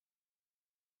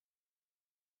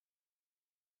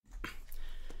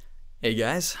Hey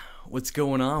guys, what's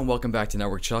going on? Welcome back to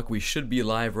Network Chuck. We should be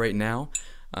live right now.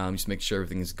 Just make sure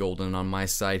everything is golden on my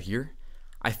side here.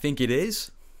 I think it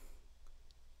is.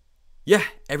 Yeah,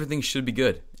 everything should be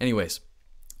good. Anyways,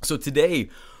 so today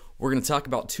we're going to talk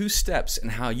about 2 steps in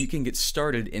how you can get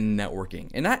started in networking,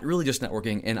 and not really just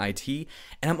networking in IT.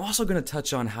 And I'm also going to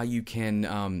touch on how you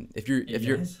can, if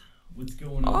you're, what's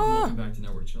going on? Welcome back to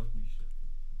Network Chuck.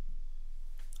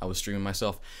 I was streaming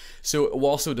myself. So we'll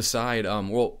also decide,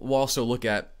 we'll also look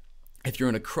at if you're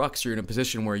in a crux, you're in a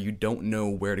position where you don't know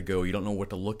where to go, you don't know what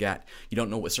to look at, you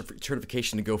don't know what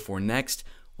certification to go for next.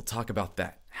 We'll talk about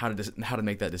that, how to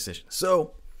make that decision.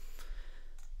 So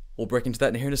we'll break into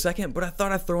that here in a second, but I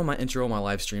thought I'd throw in my intro on my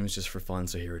live streams just for fun,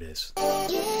 so here it is.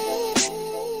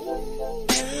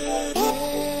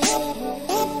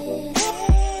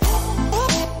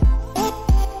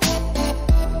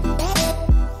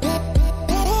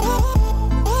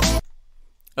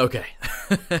 Okay,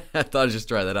 I thought I'd just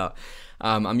try that out.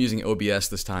 I'm using OBS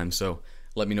this time, so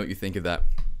let me know what you think of that.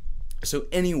 So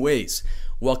anyways,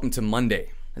 welcome to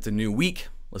Monday. It's a new week.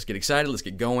 Let's get excited. Let's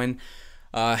get going.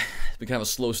 It's been kind of a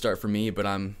slow start for me, but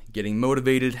I'm getting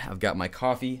motivated. I've got my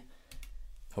coffee.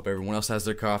 Hope everyone else has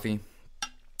their coffee.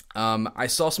 I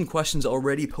saw some questions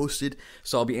already posted,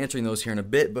 so I'll be answering those here in a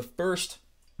bit. But first,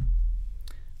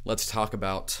 let's talk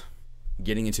about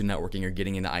getting into networking or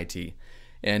getting into IT.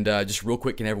 And just real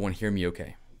quick, can everyone hear me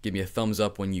okay? Give me a thumbs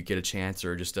up when you get a chance,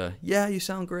 or just yeah, you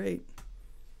sound great.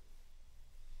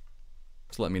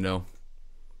 Just let me know,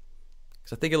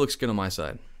 because I think it looks good on my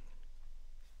side.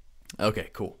 Okay,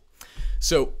 cool.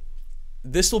 So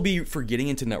this will be for getting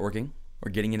into networking or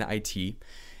getting into IT.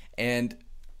 And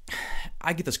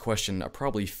I get this question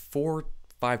probably 4-5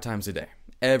 times a day,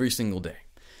 every single day.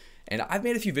 And I've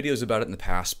made a few videos about it in the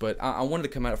past, but I wanted to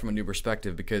come at it from a new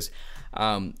perspective because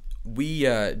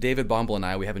David Bombal and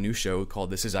I, we have a new show called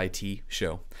This Is IT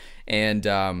Show.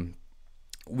 And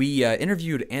we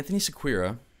interviewed Anthony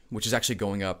Sequeira, which is actually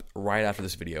going up right after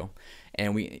this video.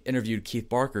 And we interviewed Keith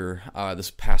Barker this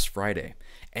past Friday.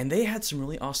 And they had some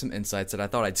really awesome insights that I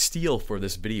thought I'd steal for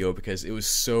this video because it was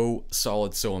so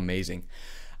solid, so amazing.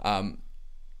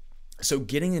 So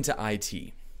getting into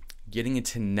IT, getting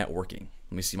into networking.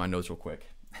 Let me see my notes real quick.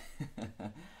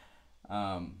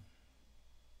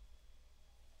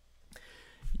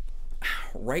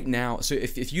 Right now, so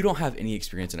if you don't have any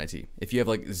experience in IT, if you have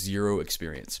like 0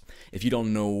 experience, if you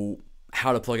don't know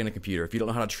how to plug in a computer, if you don't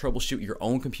know how to troubleshoot your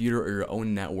own computer or your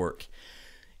own network,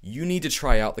 you need to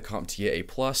try out the CompTIA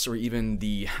A+, or even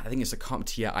I think it's the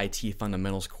CompTIA IT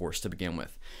Fundamentals course to begin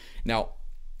with. Now,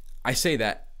 I say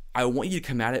that, I want you to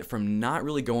come at it from not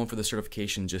really going for the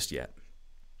certification just yet.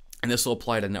 And this will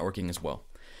apply to networking as well.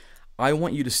 I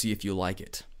want you to see if you like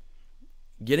it.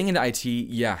 Getting into IT,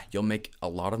 yeah, you'll make a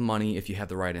lot of money if you have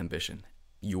the right ambition.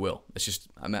 You will. It's just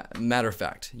a matter of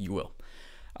fact, you will.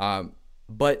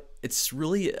 But it's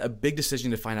really a big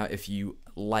decision to find out if you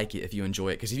like it, if you enjoy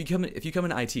it. Because if you come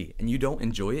into IT and you don't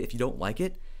enjoy it, if you don't like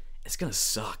it, it's gonna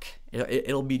suck.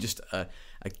 It'll be just a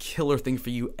killer thing for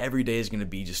you. Every day is gonna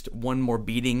be just one more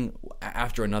beating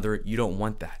after another. You don't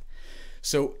want that.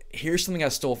 So here's something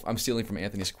I'm stealing from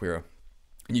Anthony Sequeira,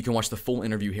 and you can watch the full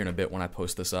interview here in a bit when I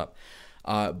post this up.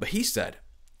 But he said,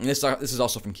 and this is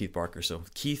also from Keith Barker. So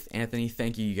Keith, Anthony,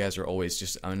 thank you. You guys are always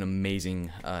just an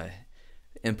amazing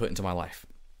input into my life.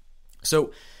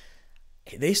 So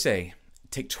they say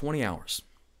take 20 hours,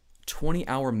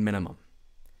 20-hour minimum,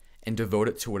 and devote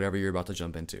it to whatever you're about to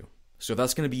jump into. So if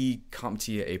that's going to be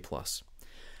CompTIA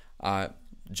A+,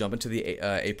 jump into the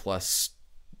A+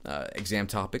 exam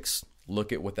topics.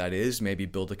 Look at what that is. Maybe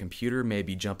build a computer.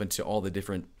 Maybe jump into all the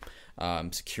different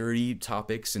security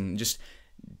topics and just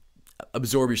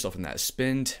absorb yourself in that.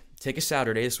 Take a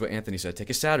Saturday. This is what Anthony said. Take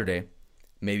a Saturday,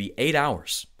 maybe 8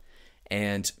 hours,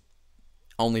 and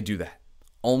only do that.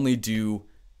 Only do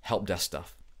help desk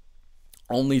stuff.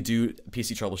 Only do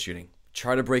PC troubleshooting.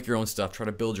 Try to break your own stuff. Try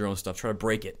to build your own stuff. Try to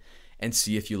break it and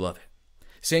see if you love it.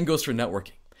 Same goes for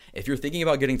networking. If you're thinking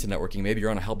about getting to networking, maybe you're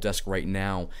on a help desk right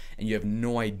now and you have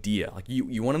no idea. Like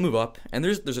you want to move up, and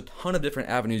there's a ton of different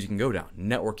avenues you can go down.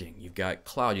 Networking, you've got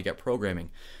cloud, you got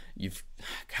programming, you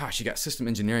got system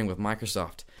engineering with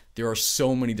Microsoft. There are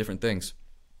so many different things.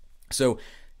 So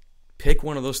pick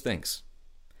one of those things.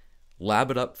 Lab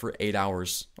it up for 8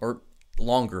 hours or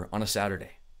longer on a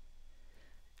Saturday.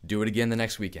 Do it again the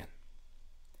next weekend.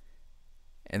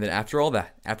 And then after all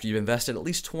that, after you've invested at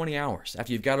least 20 hours,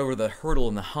 after you've got over the hurdle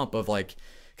and the hump of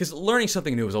because learning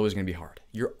something new is always going to be hard.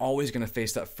 You're always going to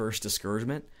face that first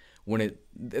discouragement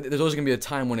there's always going to be a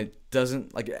time when it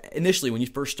doesn't, initially when you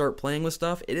first start playing with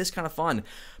stuff, it is kind of fun,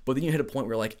 but then you hit a point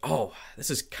where you're like, oh, this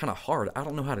is kind of hard. I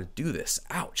don't know how to do this.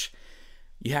 Ouch.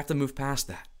 You have to move past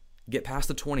that. Get past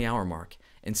the 20-hour mark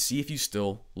and see if you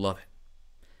still love it.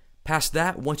 Past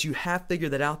that, once you have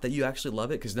figured that out, that you actually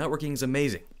love it, because networking is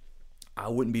amazing. I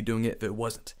wouldn't be doing it if it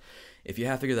wasn't. If you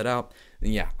have figured that out,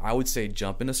 then yeah, I would say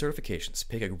jump into certifications.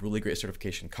 Pick a really great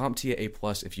certification. CompTIA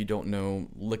A+, if you don't know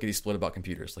lickety-split about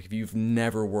computers. Like if you've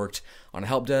never worked on a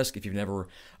help desk, if you've never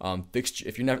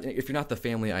if you're not the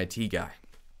family IT guy,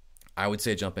 I would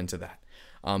say jump into that.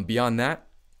 Beyond that,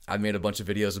 I've made a bunch of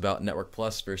videos about Network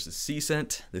Plus versus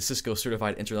CCENT, the Cisco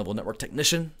Certified Entry-Level Network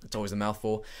Technician. It's always a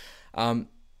mouthful.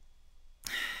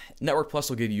 Network Plus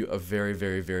will give you a very,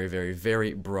 very, very, very,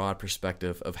 very broad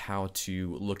perspective of how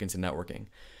to look into networking.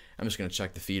 I'm just going to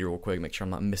check the feed real quick, make sure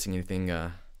I'm not missing anything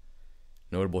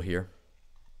notable here.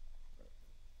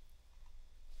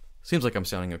 Seems like I'm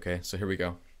sounding okay, so here we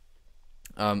go.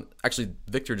 Actually,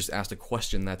 Victor just asked a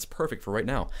question that's perfect for right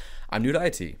now. I'm new to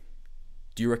IT.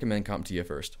 Do you recommend CompTIA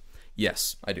first?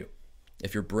 Yes, I do.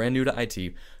 If you're brand new to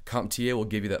IT, CompTIA will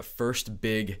give you that first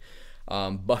big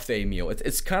buffet meal.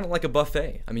 It's kind of like a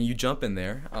buffet. I mean, you jump in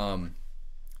there.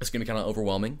 It's going to be kind of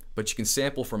overwhelming, but you can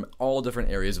sample from all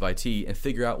different areas of IT and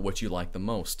figure out what you like the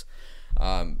most.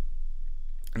 And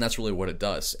that's really what it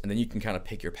does. And then you can kind of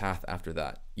pick your path after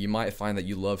that. You might find that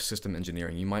you love system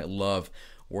engineering. You might love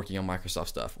working on Microsoft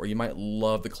stuff, or you might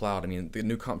love the cloud. I mean, the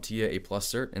new CompTIA A+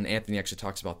 cert, and Anthony actually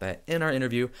talks about that in our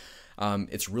interview.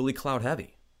 It's really cloud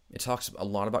heavy. It talks a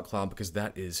lot about cloud because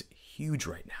that is huge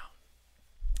right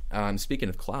now. Speaking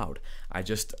of cloud,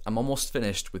 I'm almost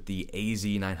finished with the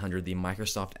AZ900, the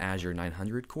Microsoft Azure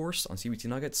 900 course on CBT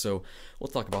Nuggets. So we'll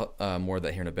talk about more of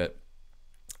that here in a bit.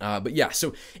 But yeah,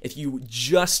 so if you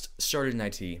just started in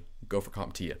IT, go for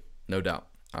CompTIA, no doubt.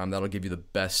 That'll give you the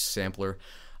best sampler.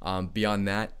 Beyond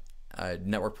that,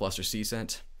 Network Plus or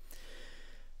CCENT,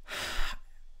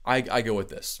 I go with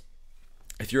this.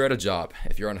 If you're at a job,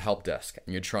 if you're on a help desk,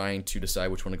 and you're trying to decide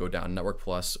which one to go down, Network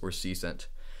Plus or CCENT,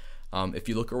 if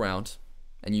you look around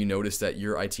and you notice that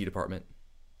your IT department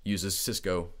uses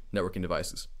Cisco networking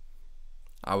devices,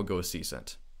 I would go with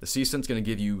CCENT. The CCENT is going to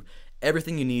give you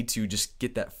everything you need to just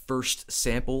get that first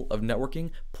sample of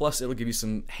networking, plus it'll give you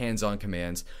some hands-on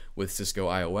commands with Cisco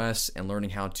iOS and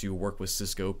learning how to work with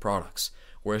Cisco products.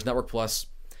 Whereas Network Plus,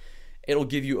 it'll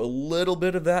give you a little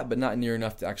bit of that, but not near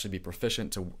enough to actually be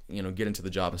proficient to get into the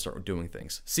job and start doing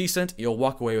things. CCENT, you'll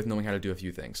walk away with knowing how to do a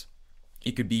few things.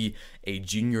 You could be a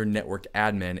junior network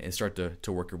admin and start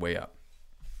to work your way up.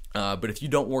 But if you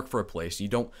don't work for a place, you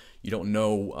don't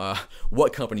know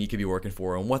what company you could be working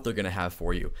for and what they're going to have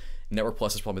for you, Network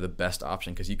Plus is probably the best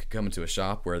option, because you could come into a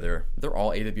shop where they're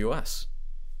all AWS,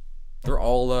 they're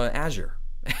all Azure,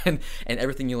 and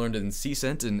everything you learned in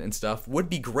CCENT and stuff would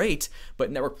be great,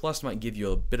 but Network Plus might give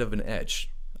you a bit of an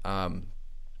edge.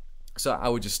 So I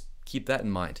would just keep that in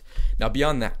mind. Now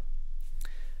beyond that,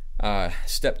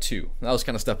 step 2, that was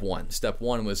kind of step 1. Step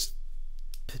 1 was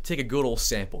take a good old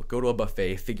sample, go to a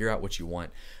buffet, figure out what you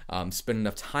want, spend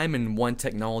enough time in one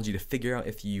technology to figure out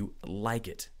if you like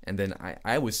it, and then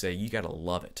I would say you gotta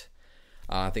love it.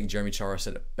 I think Jeremy Chara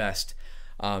said it best.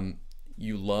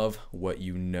 You love what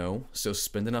you know, so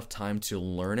spend enough time to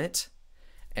learn it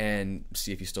and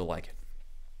see if you still like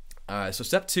it. So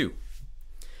step 2,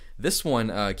 this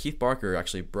one, Keith Barker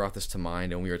actually brought this to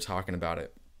mind and we were talking about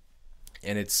it,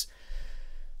 and it's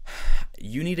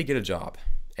you need to get a job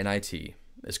in IT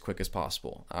as quick as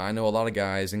possible. I know a lot of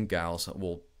guys and gals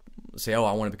will say, "Oh,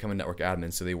 I want to become a network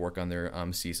admin," so they work on their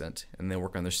CCENT and they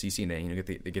work on their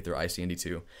CCNA. They get their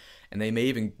ICND2, and they may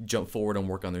even jump forward and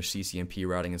work on their CCNP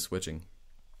routing and switching.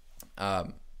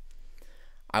 I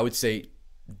would say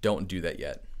don't do that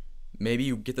yet. Maybe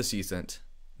you get the CCENT,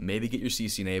 maybe get your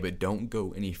CCNA, but don't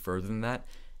go any further than that.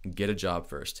 Get a job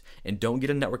first, and don't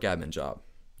get a network admin job.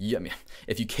 Yeah, I mean,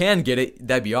 if you can get it,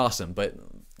 that'd be awesome, but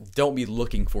don't be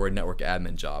looking for a network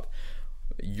admin job.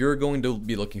 You're going to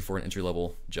be looking for an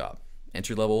entry-level job,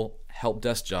 entry-level help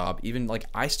desk job. Even like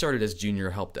I started as junior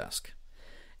help desk,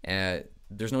 and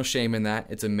there's no shame in that.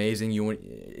 It's amazing.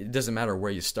 It doesn't matter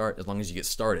where you start as long as you get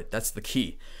started. That's the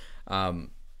key.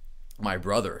 My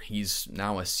brother, he's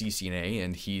now a CCNA,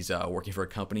 and he's working for a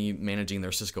company managing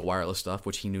their Cisco wireless stuff,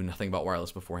 which he knew nothing about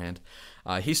wireless beforehand.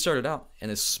 He started out in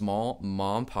a small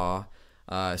mom and pa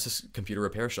computer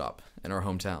repair shop in our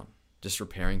hometown, just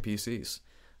repairing PCs,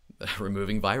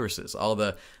 removing viruses, all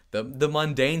the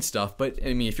mundane stuff. But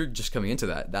I mean, if you're just coming into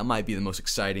that might be the most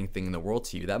exciting thing in the world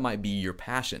to you. That might be your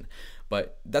passion.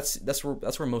 But that's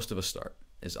where most of us start,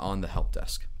 is on the help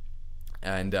desk.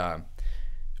 And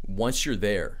once you're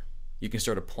there, you can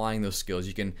start applying those skills.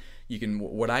 You can.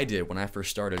 What I did when I first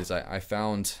started is I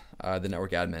found the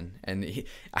network admin, and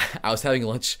I was having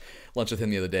lunch with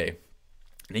him the other day,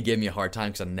 And he gave me a hard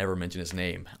time because I never mentioned his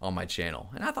name on my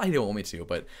channel. And I thought he didn't want me to,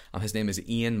 but his name is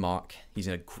Ian Mock. He's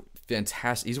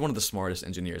he's one of the smartest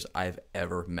engineers I've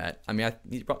ever met. I mean,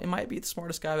 he might be the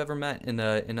smartest guy I've ever met in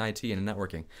IT and in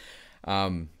networking.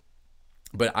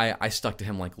 But I stuck to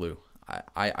him like glue.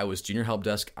 I was junior help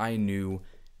desk. I knew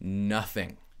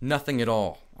nothing at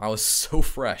all. I was so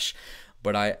fresh.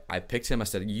 But I picked him. I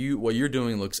said, what you're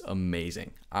doing looks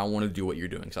amazing. I want to do what you're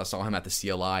doing. So I saw him at the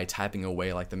CLI typing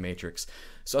away like the Matrix.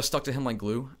 So I stuck to him like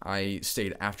glue. I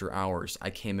stayed after hours. I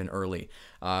came in early.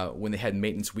 When they had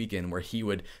maintenance weekend where he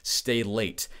would stay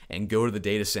late and go to the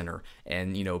data center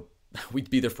and,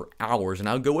 we'd be there for hours and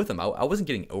I would go with him. I wasn't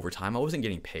getting overtime. I wasn't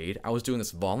getting paid. I was doing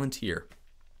this volunteer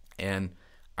and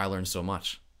I learned so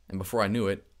much. And before I knew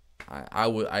it,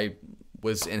 I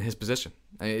was in his position.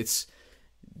 I mean,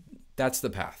 that's the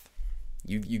path.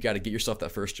 You got to get yourself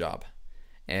that first job.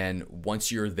 And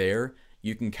once you're there,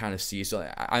 you can kind of see. So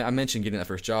I mentioned getting that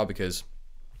first job because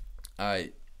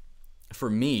for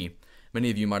me, many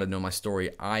of you might have known my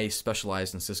story. I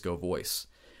specialized in Cisco voice.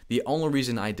 The only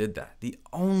reason I did that,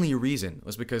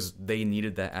 was because they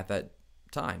needed that at that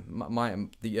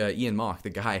time. Ian Mock, the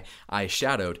guy I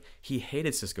shadowed, he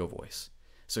hated Cisco voice.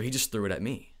 So he just threw it at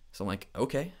me. So I'm like,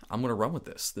 okay, I'm going to run with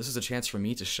this. This is a chance for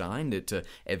me to shine, to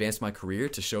advance my career,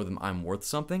 to show them I'm worth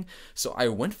something. So I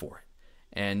went for it.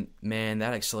 And man,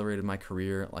 that accelerated my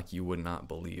career like you would not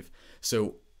believe.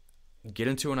 So get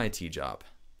into an IT job,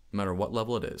 no matter what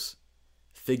level it is.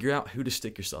 Figure out who to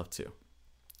stick yourself to.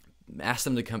 Ask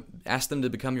them to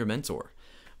become your mentor.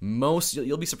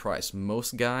 You'll be surprised.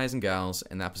 Most guys and gals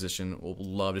in that position will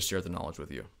love to share the knowledge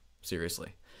with you.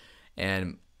 Seriously.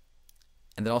 And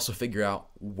then also figure out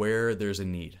where there's a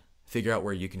need. Figure out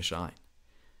where you can shine.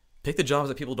 Pick the jobs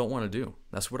that people don't want to do.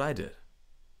 That's what I did.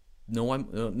 No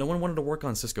one wanted to work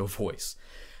on Cisco voice.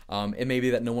 It may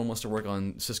be that no one wants to work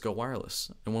on Cisco wireless.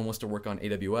 No one wants to work on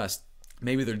AWS.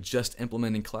 Maybe they're just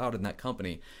implementing cloud in that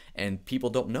company and people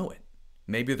don't know it.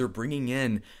 Maybe they're bringing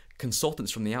in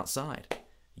consultants from the outside.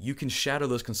 You can shadow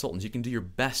those consultants. You can do your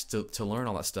best to learn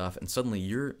all that stuff, and suddenly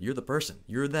you're the person.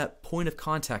 You're that point of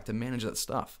contact to manage that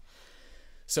stuff.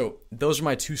 So those are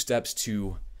my 2 steps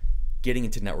to getting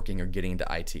into networking or getting into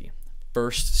IT.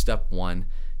 First, step 1,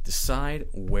 decide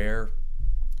where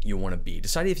you want to be.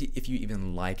 Decide if you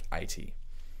even like IT.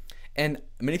 And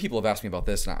many people have asked me about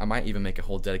this, and I might even make a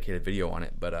whole dedicated video on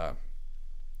it, but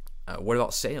what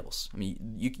about sales? I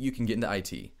mean, you can get into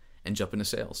IT and jump into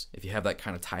sales. If you have that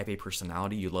kind of type A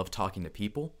personality, you love talking to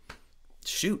people,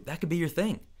 shoot, that could be your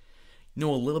thing.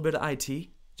 Know a little bit of IT,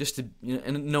 just to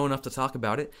and know enough to talk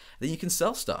about it, then you can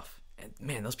sell stuff. And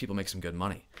man, those people make some good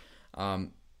money.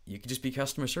 You can just be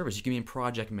customer service. You can be in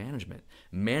project management,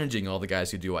 managing all the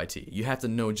guys who do IT. You have to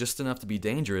know just enough to be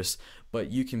dangerous, but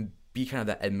you can be kind of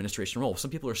that administration role.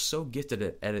 Some people are so gifted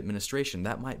at administration,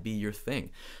 that might be your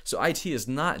thing. So IT is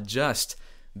not just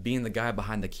being the guy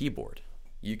behind the keyboard.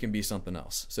 You can be something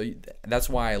else. So that's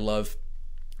why I love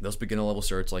those beginner level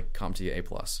certs like CompTIA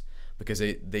A+, because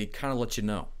they kind of let you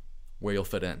know where you'll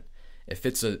fit in. If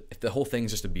the whole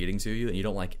thing's just a beating to you and you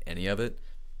don't like any of it,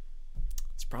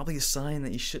 it's probably a sign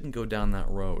that you shouldn't go down that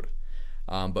road.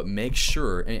 But make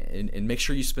sure and make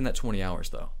sure you spend that 20 hours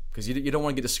though, because you don't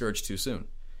want to get discouraged too soon.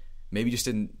 Maybe you just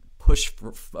didn't push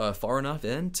far enough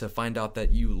in to find out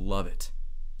that you love it.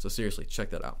 So seriously, check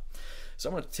that out. So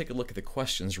I'm going to take a look at the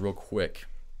questions real quick.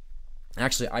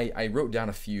 Actually, I wrote down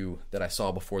a few that I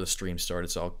saw before the stream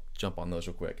started, so I'll jump on those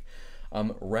real quick.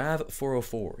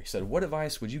 Rav404, he said, what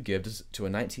advice would you give to a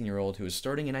 19-year-old who is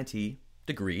starting an IT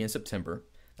degree in September?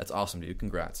 That's awesome, dude.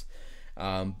 Congrats.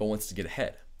 But wants to get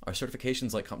ahead. Are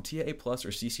certifications like CompTIA A+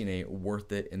 or CCNA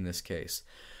worth it in this case?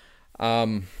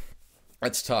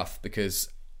 That's tough because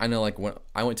I know like when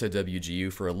I went to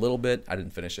WGU for a little bit, I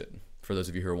didn't finish it. For those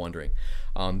of you who are wondering,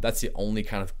 that's the only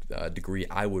kind of degree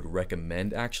I would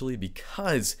recommend actually,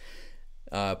 because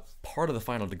part of the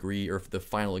final degree or the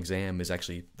final exam is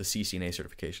actually the CCNA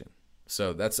certification.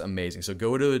 So that's amazing. So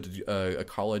go to a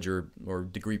college or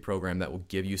degree program that will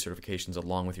give you certifications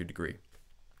along with your degree.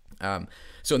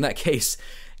 So in that case,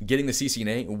 getting the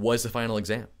CCNA was the final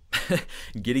exam.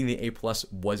 Getting the A+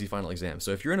 was the final exam.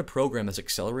 So if you're in a program that's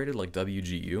accelerated like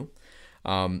WGU,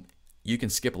 you can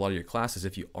skip a lot of your classes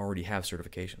if you already have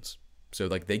certifications. So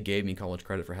like they gave me college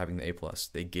credit for having the A+.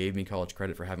 They gave me college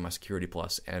credit for having my Security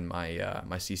Plus and my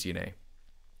CCNA.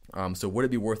 So would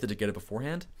it be worth it to get it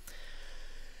beforehand?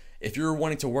 If you're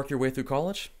wanting to work your way through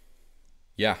college,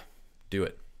 yeah, do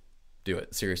it. Do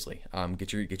it, seriously.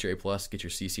 Get your A+, get your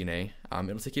CCNA.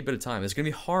 It'll take you a bit of time. It's going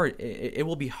to be hard. It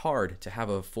will be hard to have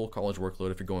a full college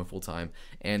workload if you're going full time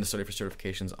and to study for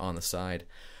certifications on the side.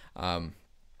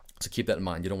 So keep that in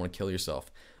mind. You don't want to kill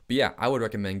yourself. But yeah, I would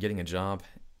recommend getting a job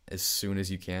as soon as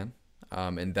you can.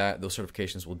 And those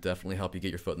certifications will definitely help you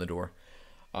get your foot in the door.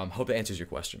 Hope that answers your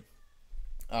question.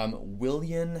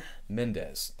 William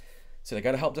Mendez said, I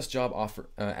got a help desk job offer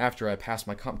after I passed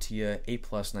my CompTIA A+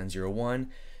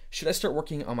 901. Should I start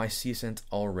working on my CCENT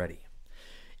already?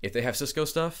 If they have Cisco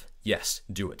stuff, yes,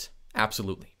 do it.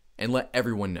 Absolutely. And let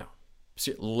everyone know.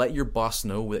 So let your boss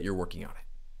know that you're working on it.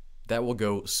 That will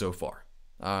go so far.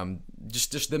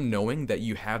 Just them knowing that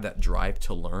you have that drive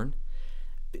to learn.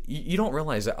 You don't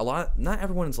realize that not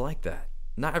everyone's like that.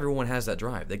 Not everyone has that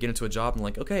drive. They get into a job and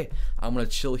like, okay, I'm going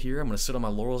to chill here. I'm going to sit on my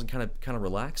laurels and kind of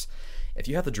relax. If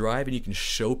you have the drive and you can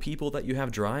show people that you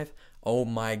have drive, oh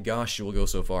my gosh, you will go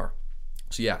so far.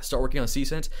 So yeah, start working on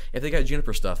CCENT. If they got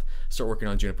Juniper stuff, start working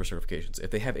on Juniper certifications.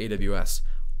 If they have AWS,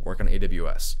 work on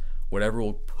AWS. Whatever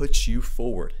will put you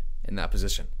forward in that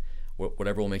position.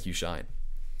 Whatever will make you shine.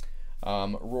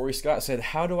 Rory Scott said,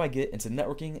 how do I get into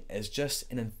networking as just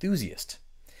an enthusiast?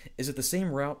 Is it the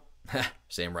same route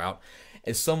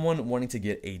as someone wanting to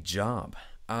get a job?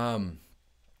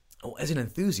 As an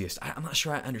enthusiast, I'm not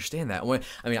sure I understand that.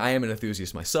 I mean, I am an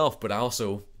enthusiast myself, but I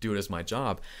also do it as my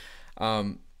job.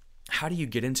 How do you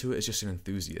get into it as just an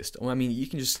enthusiast? Well, I mean, you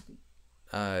can just,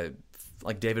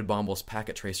 like David Bomble's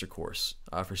packet tracer course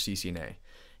for CCNA.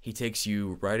 He takes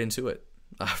you right into it.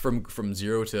 From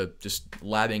zero to just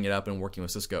labbing it up and working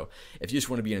with Cisco. If you just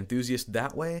want to be an enthusiast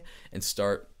that way and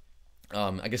start,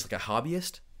 I guess like a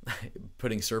hobbyist,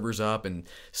 putting servers up and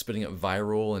spitting up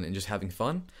viral and just having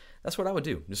fun, that's what I would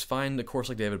do. Just find a course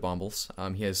like David Bomble's.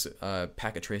 He has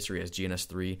Packet Tracer, he has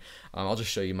GNS3. I'll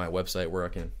just show you my website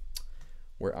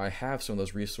where I have some of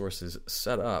those resources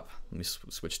set up. Let me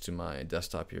switch to my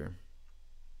desktop here.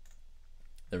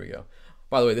 There we go.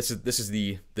 By the way, this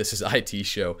is IT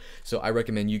show, so I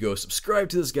recommend you go subscribe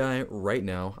to this guy right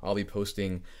now. I'll be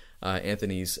posting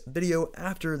Anthony's video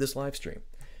after this live stream.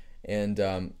 And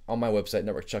on my website,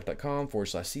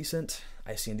 networkchuck.com/CCENT,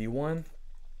 ICND1,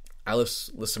 I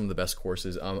list some of the best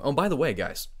courses. By the way,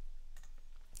 guys,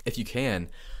 if you can,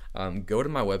 go to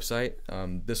my website.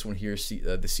 This one here,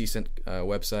 the CCENT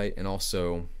website, and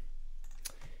also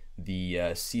the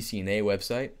CCNA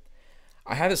website.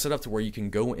 I have it set up to where you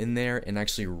can go in there and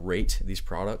actually rate these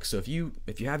products. So if you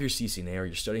have your CCNA or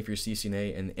you're studying for your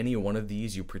CCNA and any one of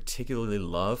these you particularly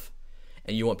love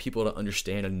and you want people to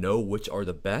understand and know which are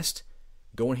the best,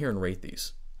 go in here and rate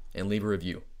these and leave a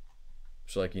review.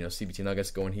 So like, CBT Nuggets,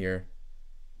 go in here.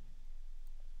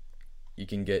 You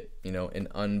can get, an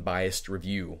unbiased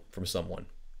review from someone,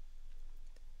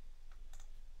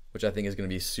 which I think is going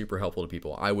to be super helpful to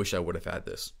people. I wish I would have had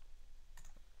this.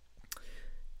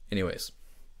 Anyways,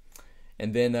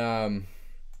 and then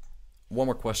one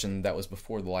more question that was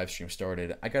before the live stream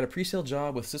started. I got a pre-sale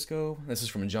job with Cisco. This is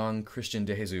from John Christian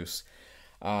De Jesus.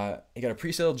 I got a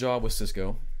pre-sale job with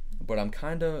Cisco, but I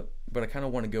kind of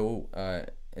want to go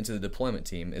into the deployment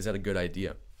team. Is that a good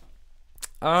idea?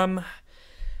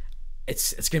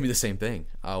 It's gonna be the same thing.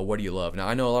 What do you love? Now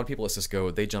I know a lot of people at Cisco,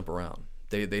 they jump around.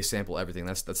 They sample everything.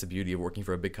 That's the beauty of working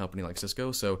for a big company like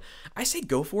Cisco. So I say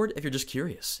go for it if you're just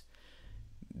curious.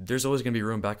 There's always going to be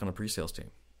room back on a pre-sales team.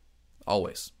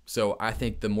 Always. So I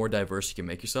think the more diverse you can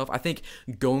make yourself, I think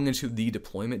going into the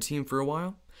deployment team for a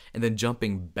while and then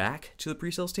jumping back to the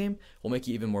pre-sales team will make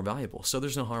you even more valuable. So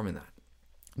there's no harm in that.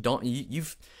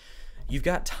 You've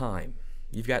got time.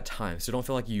 You've got time. So don't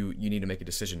feel like you need to make a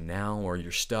decision now or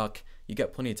you're stuck. You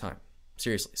got plenty of time.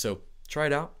 Seriously. So try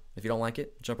it out. If you don't like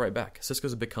it, jump right back.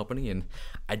 Cisco's a big company and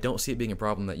I don't see it being a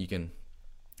problem that you can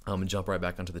jump right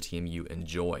back onto the team you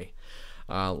enjoy.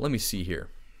 Let me see here.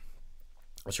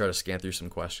 I'll try to scan through some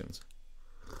questions.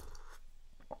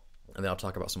 And then I'll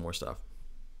talk about some more stuff.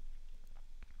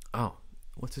 Oh,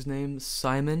 what's his name?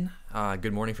 Simon.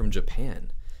 Good morning from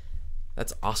Japan.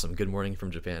 That's awesome. Good morning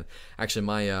from Japan. Actually,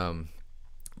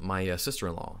 my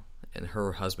sister-in-law and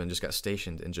her husband just got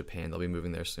stationed in Japan. They'll be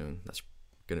moving there soon. That's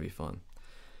going to be fun.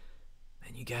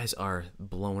 Man, you guys are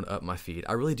blowing up my feed.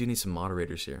 I really do need some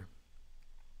moderators here.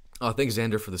 Oh, thanks,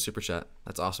 Xander, for the super chat.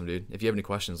 That's awesome, dude. If you have any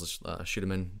questions, let's shoot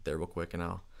them in there real quick, and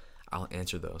I'll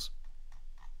answer those.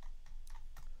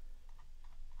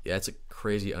 Yeah, it's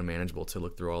crazy unmanageable to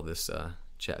look through all this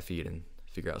chat feed and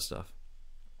figure out stuff.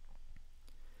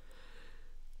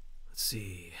 Let's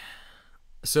see.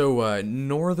 So,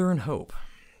 Northern Hope.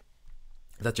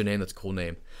 If that's your name, that's a cool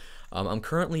name. I'm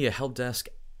currently a help desk,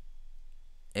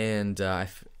 and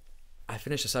I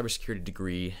finished a cybersecurity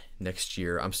degree next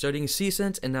year. I'm studying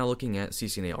CCENT and now looking at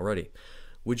CCNA already.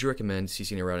 Would you recommend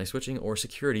CCNA routing and switching or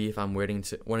security if I'm wanting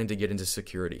to get into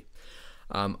security?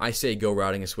 I say go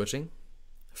routing and switching.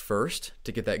 first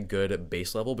to get that good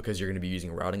base level, because you're going to be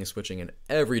using routing and switching in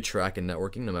every track in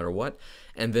networking, no matter what,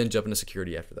 and then jump into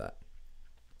security after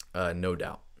that. No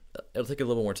doubt. It'll take a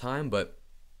little more time, but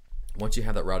once you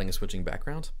have that routing and switching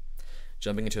background,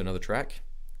 jumping into another track,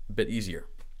 a bit easier.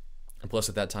 And plus,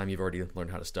 at that time, you've already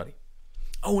learned how to study.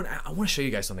 Oh, and I want to show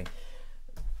you guys something.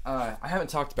 I haven't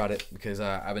talked about it because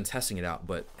I've been testing it out,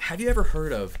 but have you ever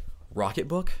heard of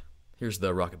Rocketbook? Here's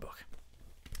the Rocketbook.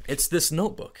 It's this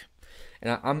notebook.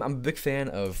 And I'm a big fan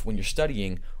of, when you're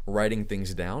studying, writing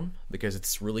things down, because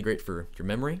it's really great for your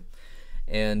memory.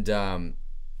 And I'm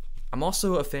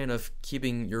also a fan of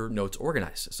keeping your notes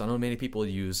organized. So I know many people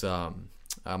use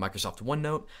Microsoft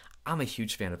OneNote. I'm a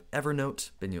huge fan of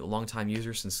Evernote. Been a long-time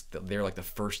user since they're like the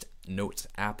first notes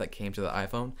app that came to the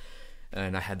iPhone.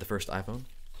 And I had the first iPhone.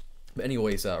 But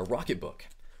anyways, Rocketbook.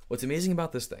 What's amazing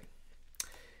about this thing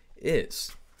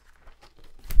is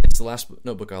it's the last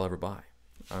notebook I'll ever buy.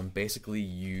 Basically,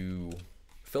 you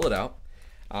fill it out.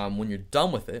 When you're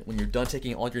done with it, when you're done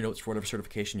taking all your notes for whatever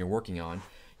certification you're working on,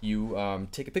 you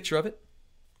take a picture of it.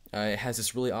 It has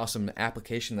this really awesome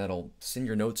application that'll send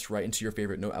your notes right into your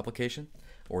favorite note application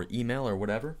or email or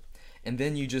whatever. And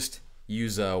then you just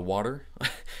use water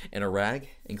and a rag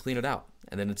and clean it out.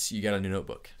 And then you got a new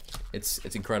notebook. It's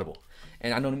incredible.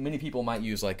 And I know many people might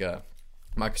use like a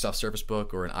Microsoft Surface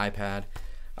Book or an iPad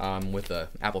with a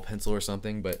Apple Pencil or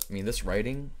something. But I mean, this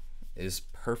writing is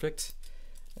perfect.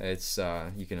 It's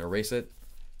you can erase it.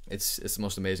 It's the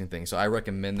most amazing thing. So I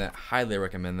recommend that. Highly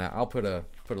recommend that. I'll put a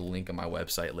link on my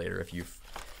website later if you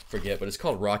forget. But it's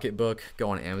called Rocketbook. Go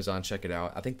on Amazon, check it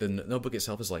out. I think the notebook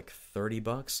itself is like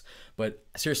 $30. But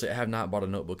seriously, I have not bought a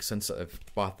notebook since I've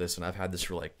bought this, and I've had this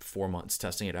for like 4 months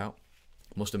testing it out.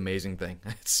 Most amazing thing.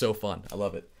 It's so fun. I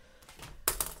love it.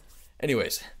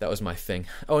 Anyways, that was my thing.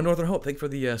 Oh, and Northern Hope, thank you for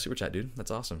the super chat, dude.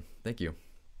 That's awesome. Thank you.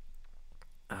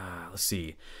 Let's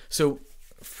see. So,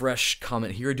 fresh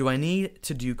comment here. Do I need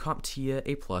to do CompTIA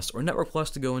A+ or Network Plus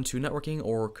to go into networking,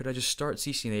 or could I just start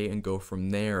CCNA and go from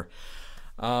there?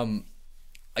 Again,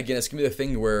 it's going to be the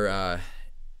thing where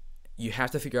you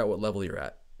have to figure out what level you're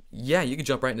at. Yeah, you can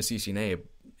jump right into CCNA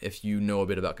if you know a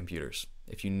bit about computers,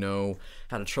 if you know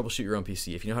how to troubleshoot your own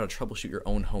PC, if you know how to troubleshoot your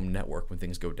own home network when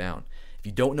things go down. If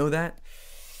you don't know that,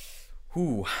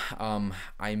 you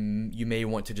may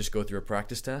want to just go through a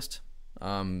practice test.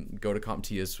 Go to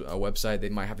CompTIA's website. They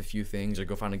might have a few things, or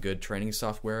go find a good training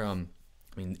software. I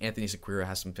mean, Anthony Sequeira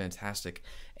has some fantastic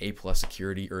A+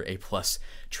 security or A+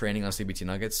 training on CBT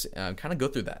Nuggets. Kind of go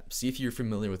through that. See if you're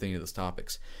familiar with any of those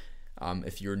topics.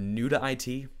 If you're new to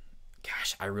IT,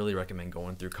 gosh, I really recommend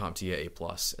going through CompTIA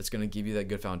A+. It's going to give you that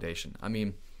good foundation. I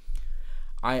mean,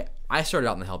 I started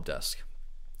out in the help desk,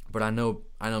 but I know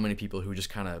many people who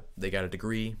just they got a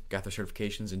degree, got their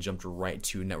certifications, and jumped right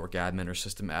to network admin or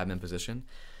system admin position.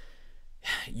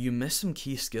 You miss some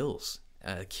key skills,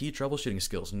 key troubleshooting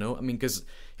skills. Because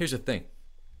here's the thing.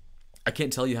 I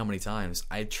can't tell you how many times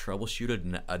I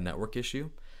troubleshooted a network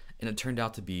issue, and it turned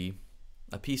out to be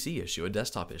a PC issue, a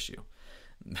desktop issue.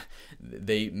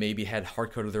 They maybe had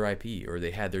hard-coded their IP, or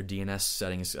they had their DNS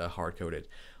settings hard-coded,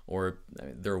 or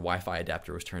their Wi-Fi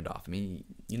adapter was turned off. I mean,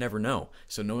 you never know.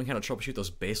 So knowing how to troubleshoot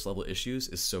those base-level issues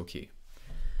is so key.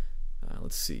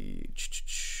 Let's see.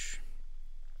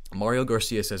 Mario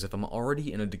Garcia says, if I'm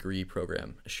already in a degree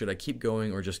program, should I keep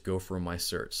going or just go for my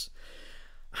certs?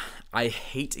 I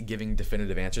hate giving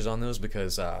definitive answers on those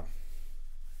because I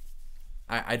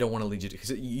don't want to lead you to,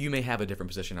 because you may have a different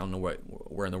position. I don't know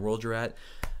where in the world you're at.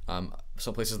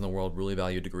 Some places in the world really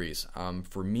value degrees.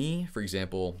 For me, for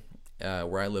example,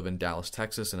 where I live in Dallas,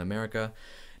 Texas, in America,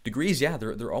 degrees, yeah,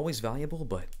 they're always valuable.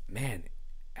 But man,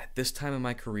 at this time in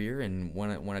my career, and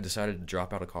when I decided to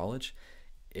drop out of college,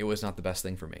 it was not the best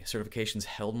thing for me. Certifications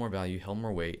held more value, held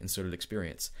more weight, and so did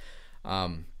experience.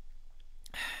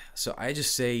 So I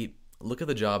just say, look at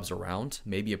the jobs around.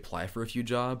 Maybe apply for a few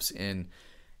jobs and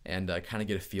kind of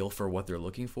get a feel for what they're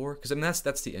looking for. Because I mean,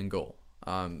 that's the end goal.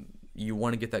 You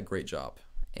want to get that great job,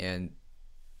 and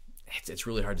it's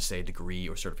really hard to say degree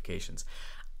or certifications.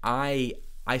 I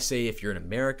say if you're in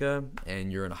America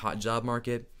and you're in a hot job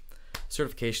market,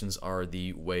 certifications are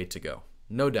the way to go,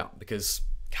 no doubt. Because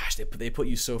gosh, they put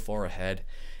you so far ahead,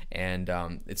 and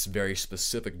it's very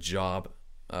specific job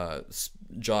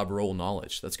role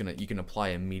knowledge you can apply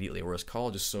immediately. Whereas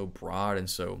college is so broad and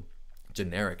so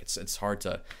generic, it's hard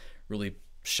to really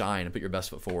shine and put your best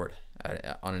foot forward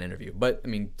on an interview. But I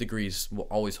mean, degrees will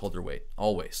always hold their weight,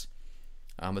 always.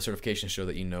 The certifications show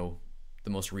that you know the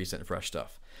most recent and fresh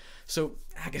stuff. So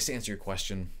I guess to answer your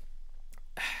question,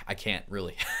 I can't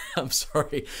really. I'm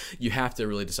sorry. You have to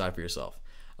really decide for yourself.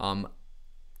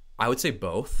 I would say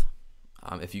both,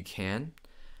 if you can.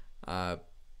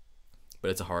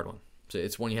 but it's a hard one. So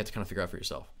it's one you have to kind of figure out for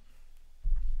yourself.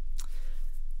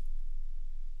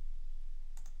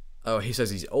 Oh, he says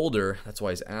he's older. That's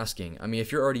why he's asking. I mean,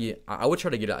 if you're already, I would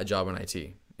try to get a job in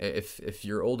IT. If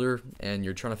you're older and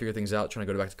you're trying to figure things out, trying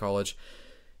to go back to college,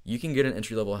 you can get an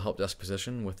entry-level help desk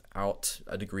position without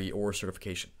a degree or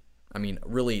certification. I mean,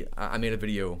 really, I made a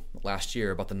video last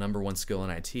year about the #1 skill in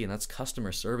IT, and that's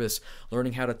customer service,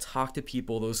 learning how to talk to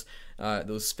people, those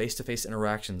face-to-face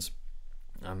interactions,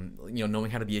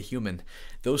 knowing how to be a human.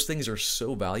 Those things are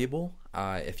so valuable.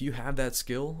 If you have that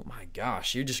skill, my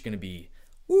gosh, you're just going to be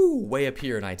way up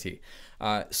here in IT.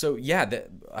 So yeah,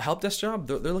 a help desk job,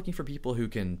 they're looking for people who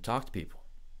can talk to people,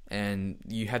 and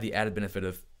you have the added benefit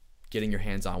of getting your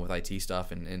hands on with IT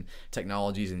stuff and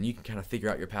technologies, and you can kind of figure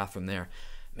out your path from there.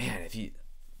 Man,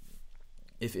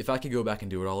 if I could go back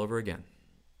and do it all over again,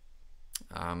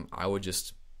 I would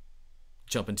just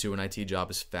jump into an IT job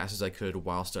as fast as I could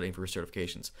while studying for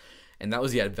certifications. And that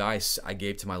was the advice I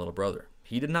gave to my little brother.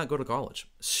 He did not go to college.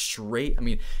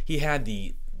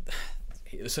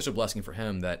 It was such a blessing for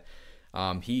him that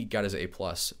he got his A+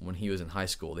 when he was in high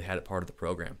school. They had it part of the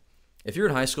program. If you're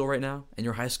in high school right now and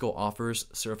your high school offers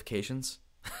certifications,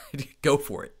 go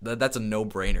for it. That's a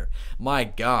no-brainer. My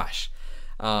gosh.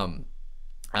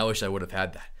 I wish I would have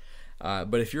had that.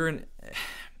 But if you're in,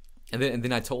 and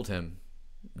then I told him,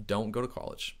 don't go to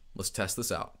college. Let's test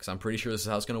this out, because I'm pretty sure this is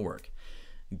how it's going to work.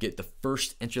 Get the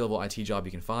first entry-level IT job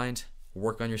you can find,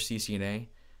 work on your CCNA,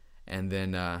 and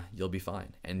then you'll be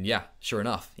fine. And yeah, sure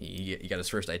enough, he got his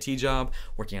first IT job,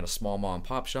 working at a small mom and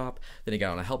pop shop. Then he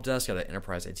got on a help desk, got an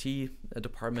enterprise IT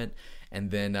department,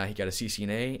 and then he got a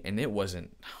CCNA, and it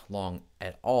wasn't long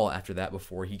at all after that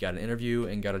before he got an interview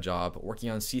and got a job working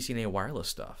on CCNA wireless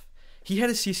stuff. He had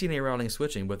a CCNA routing and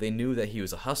switching, but they knew that he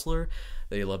was a hustler,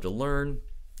 that he loved to learn,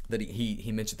 that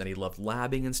he mentioned that he loved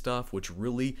labbing and stuff, which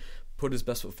really put his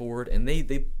best foot forward, and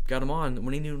they got him on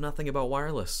when he knew nothing about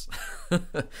wireless.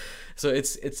 So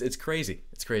it's crazy.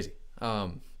 It's crazy.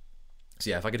 So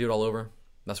yeah, if I could do it all over,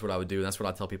 that's what I would do. That's what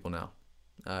I tell people now.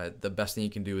 The best thing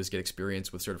you can do is get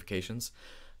experience with certifications.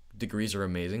 Degrees are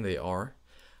amazing. They are.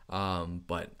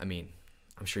 But I mean,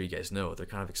 I'm sure you guys know they're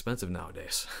kind of expensive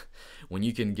nowadays. When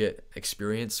you can get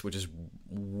experience, which is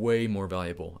way more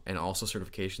valuable, and also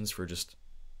certifications for just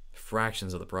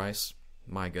fractions of the price,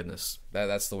 my goodness,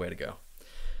 that's the way to go.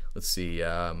 Let's see.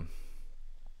 Can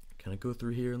I go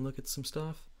through here and look at some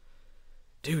stuff?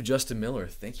 Dude, Justin Miller,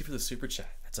 thank you for the super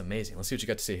chat. That's amazing. Let's see what you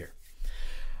got to say here.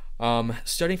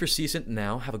 Studying for CCENT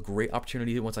now. Have a great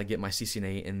opportunity once I get my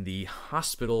CCNA in the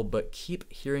hospital, but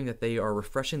keep hearing that they are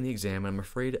refreshing the exam, and I'm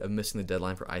afraid of missing the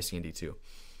deadline for ICND2.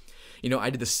 You know, I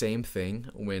did the same thing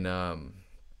when,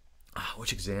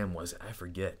 which exam was it? I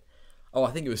forget. Oh,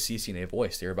 I think it was CCNA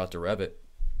Voice. They were about to rev it.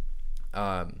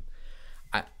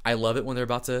 I love it when they're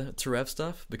about to rev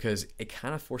stuff, because it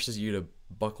kind of forces you to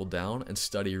buckle down and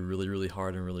study really, really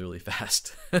hard and really, really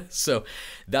fast. So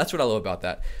that's what I love about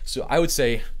that. So I would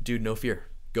say, dude, no fear.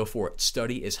 Go for it.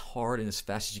 Study as hard and as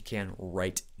fast as you can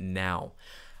right now.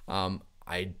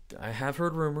 I have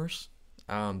heard rumors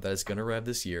that it's going to rev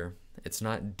this year. It's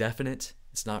not definite.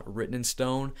 It's not written in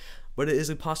stone, but it is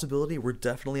a possibility. We're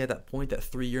definitely at that point, that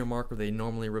 3-year mark where they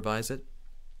normally revise it.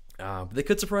 But they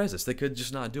could surprise us. They could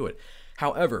just not do it.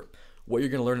 However, what you're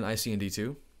going to learn in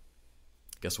ICND2,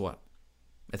 guess what?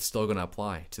 It's still going to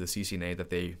apply to the CCNA that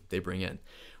they bring in.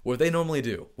 What they normally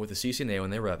do with the CCNA when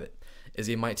they rev it is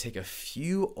they might take a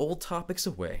few old topics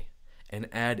away and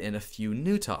add in a few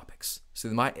new topics. So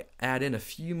they might add in a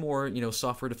few more,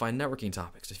 software-defined networking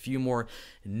topics, a few more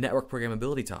network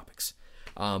programmability topics.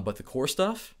 But the core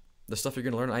stuff, the stuff you're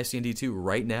going to learn in ICND2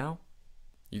 right now,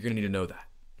 you're going to need to know that.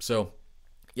 So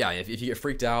yeah, if you get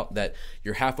freaked out that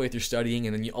you're halfway through studying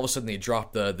and then all of a sudden they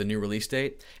drop the new release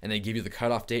date and they give you the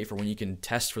cutoff date for when you can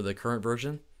test for the current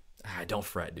version, don't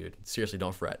fret, dude. Seriously,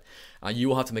 don't fret. You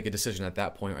will have to make a decision at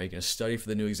that point. Are you going to study for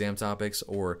the new exam topics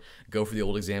or go for the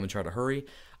old exam and try to hurry?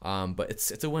 But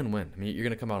it's a win-win. I mean, you're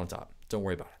going to come out on top. Don't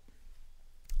worry about it.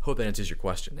 Hope that answers your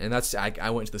question. And I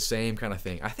went to the same kind of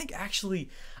thing. I think actually,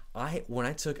 when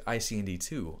I took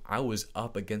ICND2, I was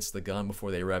up against the gun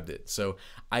before they revved it. So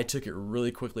I took it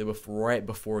really quickly right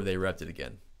before they revved it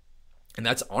again. And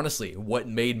that's honestly what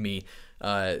made me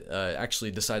actually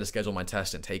decide to schedule my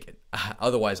test and take it.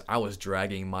 Otherwise, I was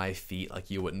dragging my feet like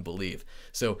you wouldn't believe.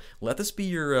 So let this be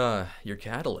your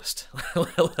catalyst.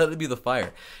 Let it be the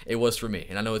fire. It was for me,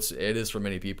 and I know it is for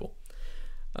many people.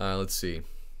 Let's see.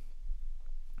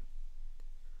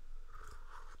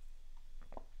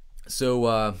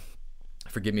 So,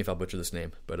 forgive me if I butcher this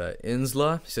name, but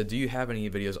Insla said, do you have any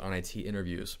videos on IT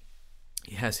interviews?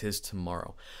 He has his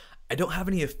tomorrow. I don't have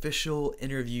any official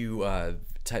interview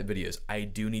type videos. I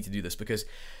do need to do this because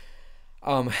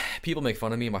people make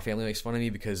fun of me. My family makes fun of me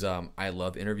because I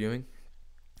love interviewing.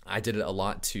 I did it a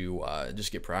lot to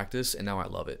just get practice, and now I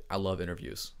love it. I love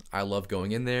interviews. I love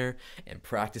going in there and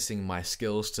practicing my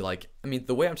skills to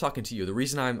the way I'm talking to you, the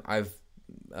reason I've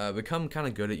become kind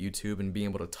of good at YouTube and being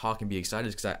able to talk and be excited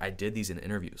is because I did these in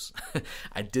interviews.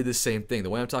 I did the same thing. The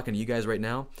way I'm talking to you guys right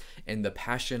now and the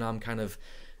passion I'm kind of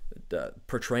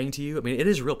portraying to you, it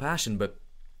is real passion, but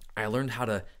I learned how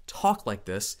to talk like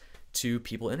this to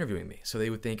people interviewing me. So they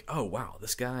would think, oh, wow,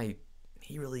 this guy,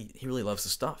 he really loves the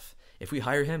stuff. If we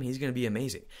hire him, he's going to be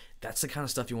amazing. That's the kind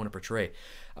of stuff you want to portray.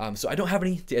 So I don't have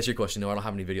any, to answer your question, no, I don't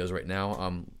have any videos right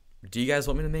now. Do you guys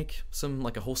want me to make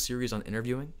a whole series on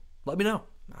interviewing? Let me know.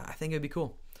 I think it'd be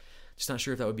cool. Just not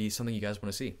sure if that would be something you guys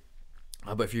want to see.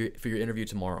 But for your interview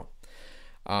tomorrow,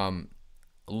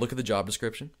 look at the job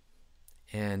description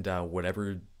and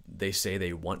whatever they say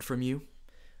they want from you,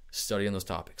 study on those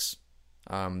topics.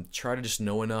 Try to just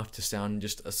know enough to sound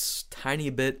just a tiny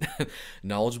bit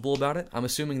knowledgeable about it. I'm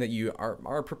assuming that you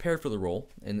are prepared for the role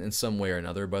in some way or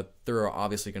another, but there are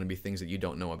obviously going to be things that you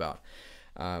don't know about.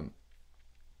 But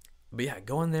yeah,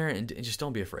 go in there and just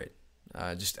don't be afraid.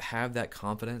 Just have that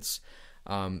confidence.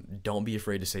 Don't be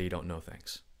afraid to say you don't know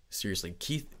things. Seriously,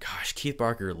 Keith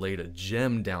Barker laid a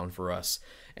gem down for us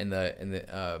in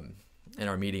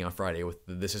our meeting on Friday with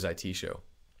the This Is IT show.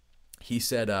 He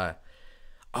said,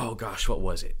 oh gosh, what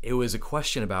was it? It was a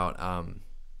question about,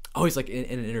 he's like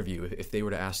in an interview, if they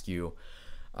were to ask you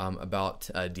about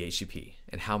DHCP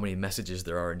and how many messages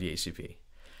there are in DHCP,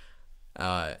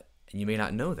 and you may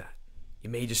not know that. It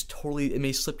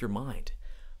may slip your mind.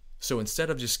 So instead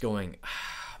of just going,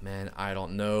 man, I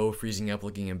don't know, freezing up,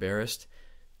 looking embarrassed,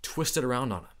 twist it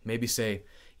around on it. Maybe say,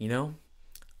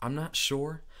 I'm not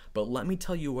sure, but let me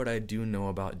tell you what I do know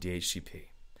about DHCP.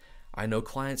 I know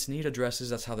clients need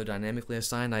addresses. That's how they're dynamically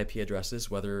assigned IP addresses,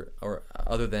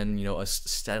 other than us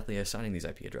statically assigning these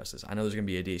IP addresses. I know there's going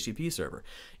to be a DHCP server.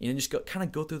 Just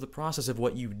go through the process of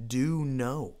what you do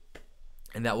know,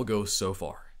 and that will go so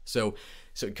far. So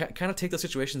kind of take those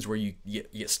situations where you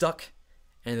get stuck,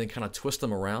 and then kind of twist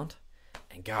them around,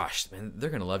 and gosh, man, they're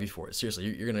going to love you for it. Seriously,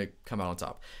 you're going to come out on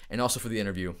top. And also for the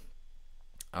interview,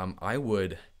 I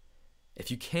would, if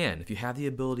you have the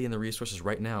ability and the resources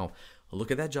right now,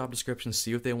 look at that job description,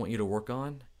 see what they want you to work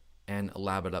on, and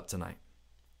lab it up tonight.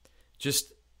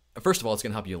 Just, first of all, it's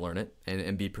going to help you learn it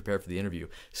and be prepared for the interview.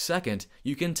 Second,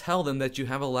 you can tell them that you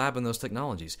have a lab in those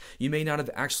technologies. You may not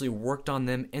have actually worked on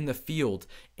them in the field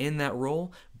in that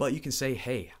role, but you can say,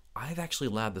 hey, I've actually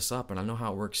labbed this up and I know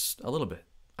how it works a little bit.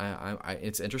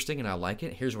 It's interesting and I like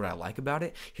it. Here's what I like about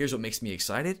it. Here's what makes me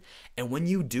excited. And when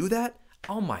you do that,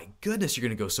 oh my goodness, you're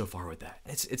going to go so far with that.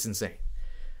 It's insane.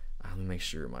 Let me make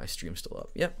sure my stream's still up.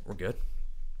 Yep, we're good.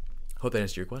 Hope that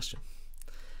answered your question.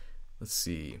 Let's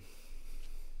see.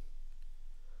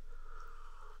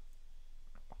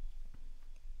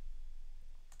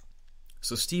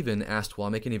 So Steven asked, while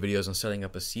making any videos on setting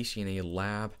up a CCNA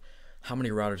lab, how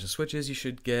many routers and switches you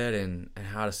should get and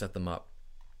how to set them up.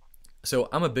 So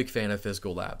I'm a big fan of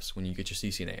physical labs when you get your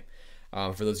CCNA.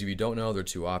 For those of you who don't know, there are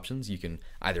two options. You can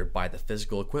either buy the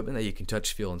physical equipment that you can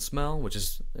touch, feel, and smell, which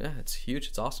is, it's huge,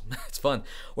 it's awesome, it's fun.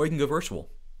 Or you can go virtual,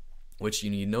 which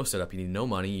you need no setup, you need no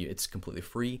money, it's completely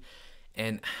free.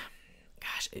 And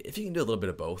gosh, if you can do a little bit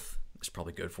of both, it's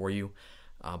probably good for you.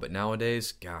 But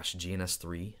nowadays, gosh,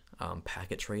 GNS3,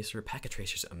 Packet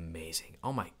Tracer's amazing.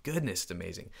 Oh my goodness, it's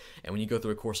amazing. And when you go through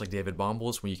a course like David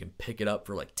Bomble's, when you can pick it up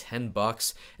for like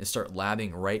 $10 and start labbing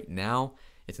right now,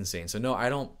 it's insane. So no, I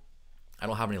don't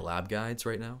have any lab guides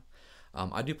right now.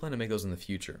 I do plan to make those in the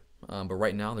future. But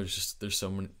right now, there's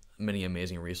so many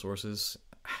amazing resources.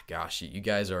 Gosh, you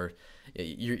guys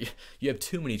you have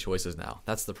too many choices now.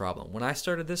 That's the problem. When I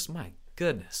started this, my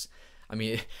goodness.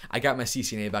 I got my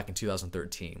CCNA back in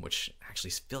 2013, which actually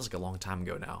feels like a long time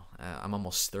ago now. I'm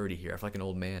almost 30 here. I feel like an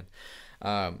old man.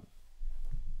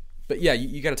 But yeah,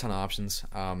 you got a ton of options.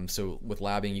 So with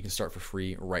labbing, you can start for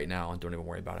free right now and don't even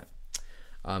worry about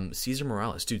it. Cesar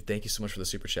Morales, dude, thank you so much for the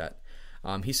super chat.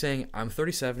 He's saying, I'm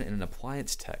 37 and an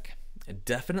appliance tech. I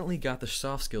definitely got the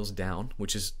soft skills down,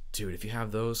 which is, dude, if you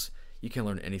have those, you can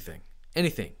learn anything.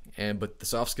 But the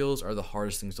soft skills are the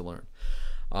hardest things to learn.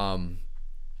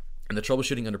 And the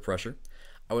troubleshooting under pressure.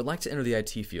 I would like to enter the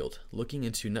IT field. Looking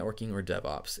into networking or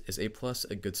DevOps. Is A+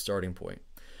 a good starting point?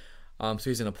 So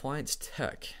he's an appliance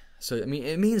tech. So it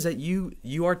means that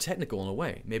you are technical in a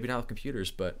way. Maybe not with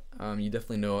computers, but you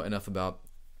definitely know enough about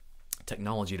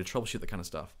technology to troubleshoot that kind of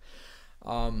stuff.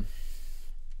 I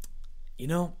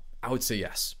would say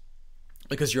yes,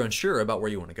 because you're unsure about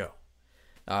where you want to go.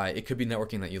 It could be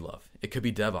networking that you love. It could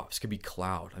be DevOps. It could be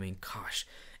cloud. I mean, gosh,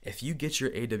 if you get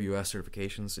your AWS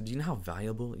certifications, do you know how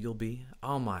valuable you'll be?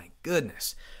 Oh my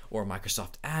goodness. Or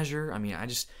Microsoft Azure. I mean,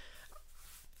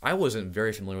 I wasn't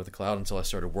very familiar with the cloud until I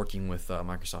started working with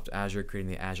Microsoft Azure,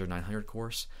 creating the Azure 900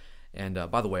 course. And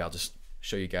by the way, I'll just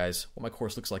show you guys what my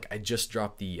course looks like. I just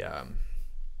dropped the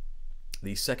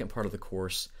second part of the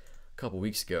course a couple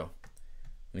weeks ago.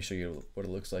 Let me show you what it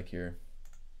looks like here.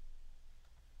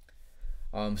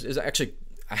 Is actually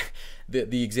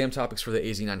the exam topics for the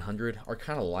AZ 900 are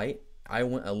kind of light. I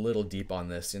went a little deep on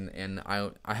this, and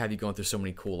I have you going through so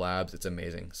many cool labs. It's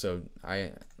amazing. So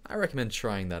I recommend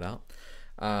trying that out.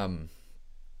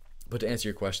 But to answer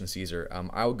your question, Caesar,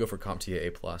 I would go for CompTIA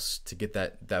A+ to get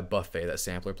that buffet, that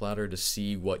sampler platter, to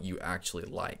see what you actually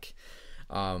like.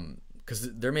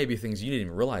 Because there may be things you didn't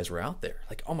even realize were out there.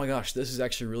 Like, oh my gosh, this is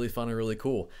actually really fun and really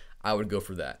cool. I would go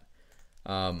for that.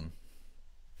 And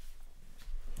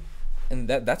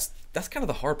that's kind of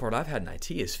the hard part I've had in IT,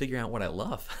 is figuring out what I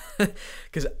love.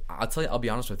 Because I'll be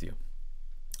honest with you.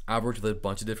 I've worked with a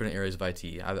bunch of different areas of IT.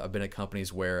 I've been at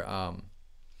companies where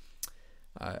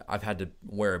I've had to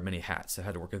wear many hats. I've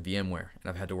had to work with VMware, and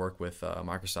I've had to work with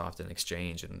Microsoft and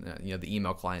Exchange, and the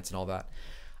email clients and all that.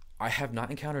 I have not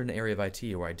encountered an area of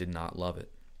IT where I did not love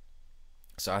it.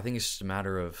 So I think it's just a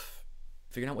matter of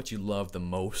figuring out what you love the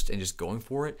most and just going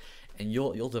for it, and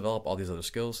you'll develop all these other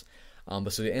skills.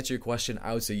 But so to answer your question,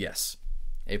 I would say yes.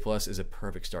 A+ is a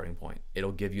perfect starting point.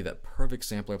 It'll give you that perfect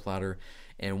sampler platter,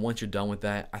 and once you're done with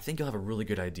that, I think you'll have a really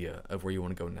good idea of where you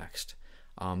want to go next.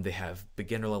 They have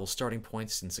beginner level starting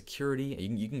points in security.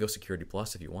 You can go Security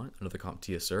Plus if you want, another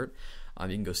CompTIA cert.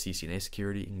 You can go CCNA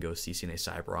Security. You can go CCNA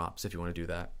Cyber Ops if you want to do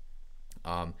that.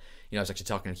 I was actually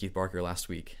talking to Keith Barker last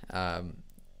week.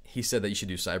 He said that you should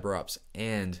do Cyber Ops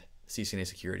and CCNA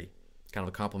Security, kind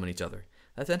of complement each other.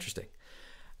 That's interesting.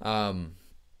 So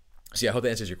yeah, I hope that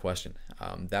answers your question.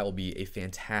 That will be a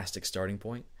fantastic starting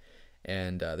point,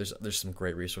 and there's some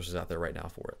great resources out there right now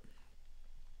for it.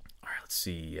 All right, let's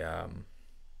see.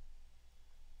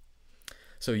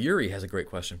 So Yuri has a great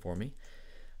question for me.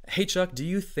 Hey Chuck, do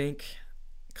you think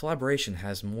collaboration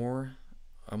has more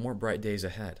bright days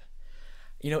ahead?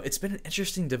 It's been an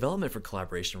interesting development for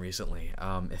collaboration recently.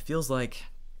 It feels like,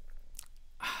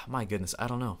 my goodness, I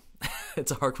don't know. It's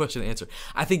a hard question to answer.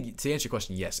 I think to answer your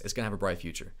question, yes, it's going to have a bright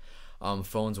future.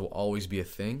 Phones will always be a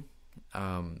thing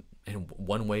in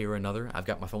one way or another. I've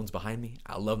got my phones behind me.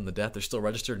 I love them to death. They're still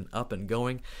registered and up and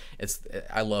going.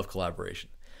 I love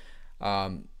collaboration.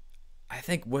 I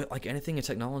think like anything in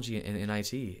technology in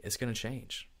IT, it's going to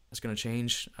change. It's going to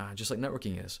change just like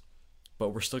networking is. But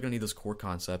we're still going to need those core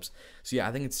concepts. So yeah,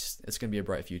 I think it's going to be a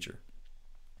bright future.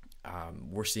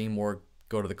 We're seeing more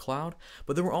go to the cloud,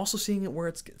 but then we're also seeing it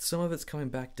where some of it's coming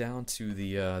back down to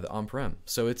the on-prem.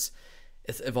 So it's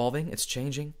evolving, it's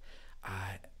changing.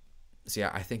 So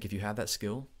yeah, I think if you have that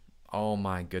skill, oh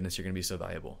my goodness, you're going to be so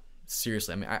valuable.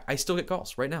 Seriously, I mean, I still get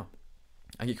calls right now.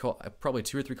 I get probably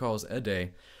 2 or 3 calls a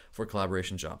day for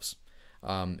collaboration jobs.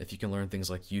 If you can learn things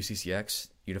like UCCX,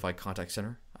 Unified Contact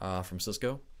Center from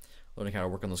Cisco, learning how to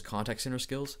work on those contact center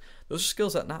skills, those are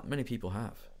skills that not many people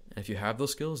have. And if you have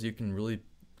those skills, you can really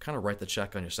kind of write the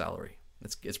check on your salary.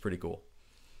 It's pretty cool.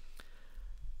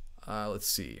 Let's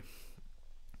see.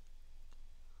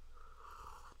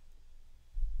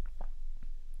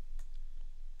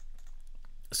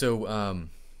 So,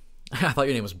 I thought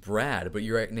your name was Brad, but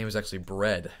your name is actually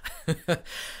Bread.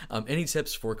 Any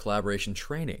tips for collaboration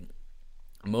training?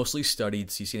 Mostly studied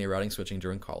CCNA routing switching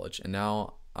during college, and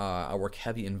now I work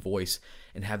heavy in voice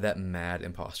and have that mad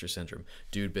imposter syndrome.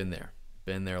 Dude, been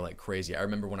there like crazy. I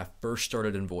remember when I first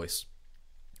started in voice,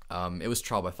 it was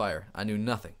trial by fire. I knew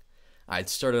nothing. I'd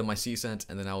started on my CCENT,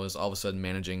 and then I was all of a sudden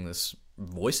managing this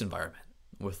voice environment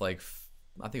with I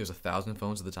think it was 1,000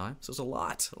 phones at the time. So it was a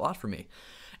lot for me.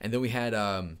 And then we had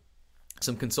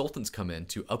some consultants come in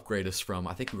to upgrade us from,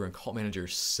 I think we were in Call Manager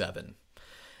 7,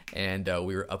 and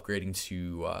we were upgrading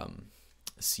to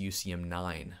CUCM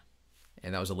 9,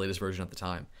 and that was the latest version at the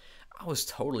time. I was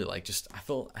totally I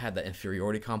had that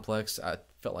inferiority complex. I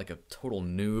felt like a total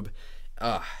noob.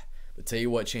 But tell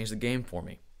you what changed the game for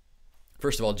me.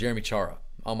 First of all, Jeremy Chara.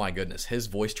 Oh my goodness, his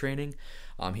voice training.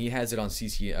 He has it on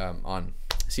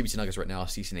CBT Nuggets right now,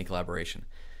 CCNA Collaboration.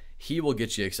 He will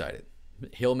get you excited.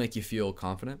 He'll make you feel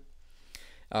confident.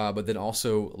 But then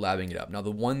also labbing it up. Now, the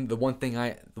one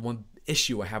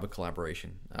issue I have with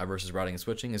collaboration versus routing and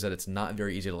switching is that it's not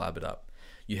very easy to lab it up.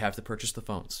 You have to purchase the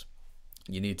phones.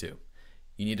 You need to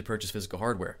purchase physical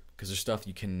hardware because there's stuff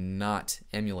you cannot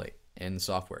emulate in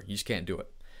software. You just can't do it.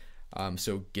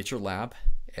 So get your lab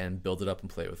and build it up and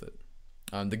play with it.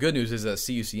 The good news is that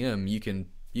CUCM, you can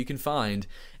you can find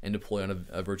and deploy on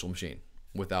a virtual machine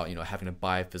without having to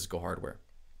buy physical hardware.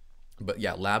 But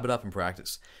yeah, lab it up and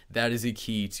practice. That is the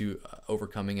key to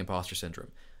overcoming imposter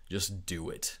syndrome. Just do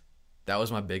it. That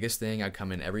was my biggest thing. I'd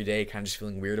come in every day kind of just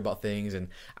feeling weird about things, and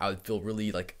I would feel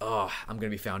really like, oh, I'm going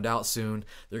to be found out soon.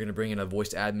 They're going to bring in a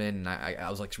voiced admin, and I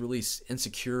was like really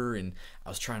insecure, and I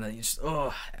was trying to just,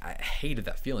 I hated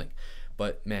that feeling.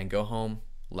 But man, go home,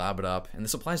 lab it up, and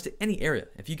this applies to any area.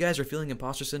 If you guys are feeling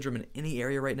imposter syndrome in any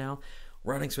area right now,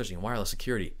 routing, switching, wireless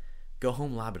security, go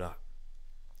home, lab it up.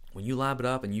 When you lab it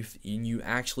up and you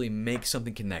actually make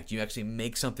something connect, you actually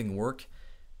make something work,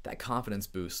 that confidence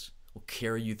boost will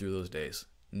carry you through those days.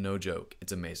 No joke.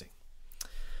 It's amazing.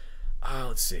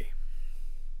 Let's see.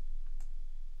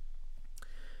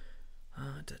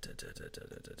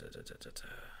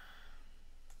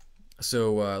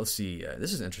 So let's see.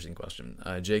 This is an interesting question.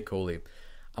 Jay Coley.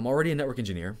 I'm already a network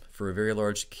engineer for a very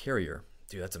large carrier.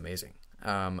 Dude, that's amazing.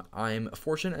 I'm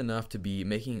fortunate enough to be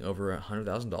making over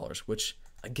 $100,000, which,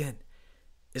 again,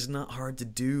 is not hard to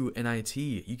do in IT.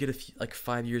 You get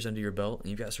 5 years under your belt and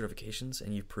you've got certifications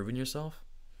and you've proven yourself.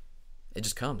 It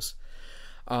just comes.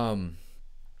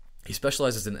 He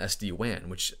specializes in SD-WAN,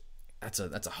 which that's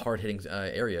a hard-hitting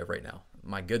area right now.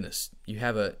 My goodness, you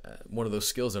have one of those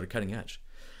skills that are cutting edge.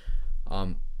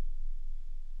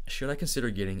 Should I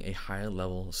consider getting a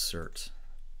high-level cert?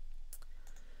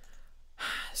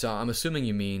 So I'm assuming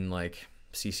you mean like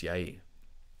CCIE.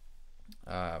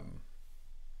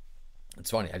 It's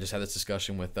funny. I just had this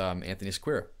discussion with Anthony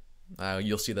Square.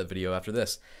 You'll see that video after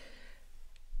this.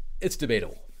 It's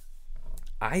debatable.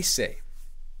 I say,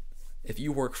 if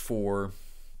you work for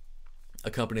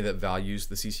a company that values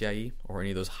the CCIE or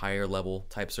any of those higher level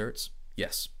type certs,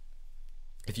 yes.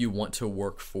 If you want to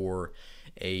work for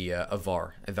a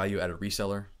VAR, a value added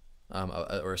reseller,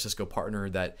 or a Cisco partner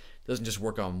that doesn't just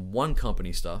work on one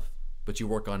company stuff, but you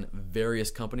work on various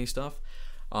company stuff,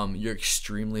 you're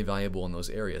extremely valuable in those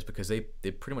areas because they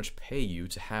pretty much pay you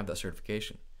to have that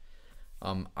certification.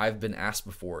 I've been asked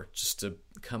before just to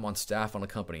come on staff on a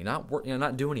company, not work,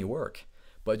 not do any work,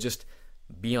 but just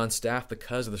be on staff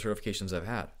because of the certifications I've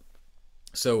had.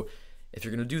 So if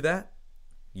you're going to do that,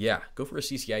 yeah, go for a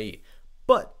CCIE.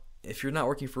 But if you're not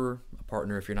working for a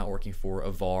partner, if you're not working for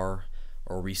a VAR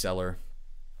or a reseller,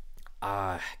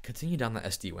 continue down the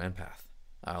SD-WAN path.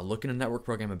 Look into network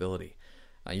programmability.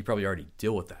 You probably already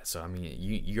deal with that, so I mean,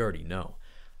 you already know.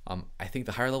 I think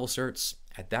the higher level certs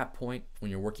at that point,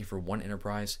 when you're working for one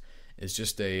enterprise, is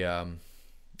just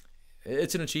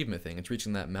it's an achievement thing. It's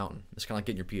reaching that mountain. It's kind of like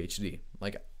getting your PhD.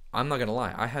 Like, I'm not gonna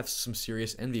lie, I have some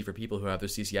serious envy for people who have their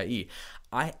CCIE.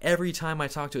 Every time I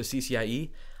talk to a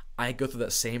CCIE, I go through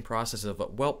that same process of,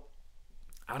 well,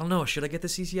 I don't know, should I get the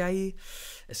CCIE?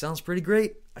 It sounds pretty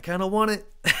great. I kind of want it.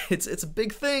 It's a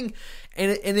big thing,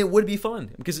 and it would be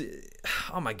fun because,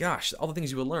 oh my gosh, all the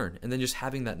things you would learn, and then just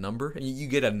having that number, and you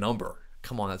get a number.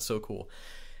 Come on, that's so cool.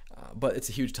 But it's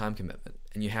a huge time commitment,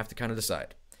 and you have to kind of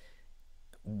decide,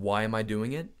 why am I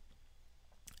doing it,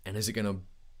 and is it going to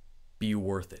be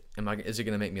worth it? Is it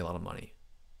going to make me a lot of money?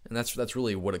 And that's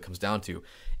really what it comes down to.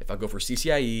 If I go for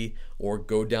CCIE or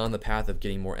go down the path of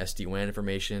getting more SD-WAN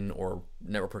information or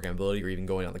network programmability or even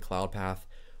going on the cloud path,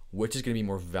 which is going to be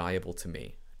more valuable to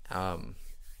me? And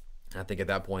I think at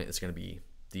that point, it's going to be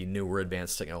the newer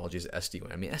advanced technologies,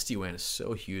 SD-WAN. I mean, SD-WAN is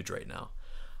so huge right now.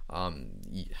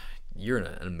 You're in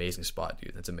an amazing spot,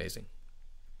 dude. That's amazing.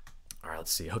 All right,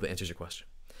 let's see. I hope that answers your question.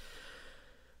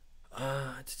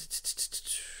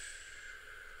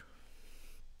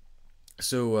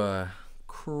 So,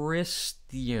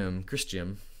 Christian,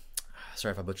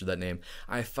 sorry if I butchered that name.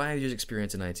 I have 5 years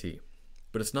experience in IT,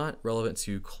 but it's not relevant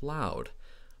to cloud,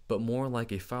 but more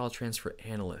like a file transfer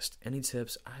analyst. Any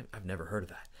tips? I've never heard of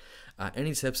that.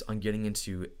 Any tips on getting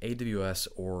into AWS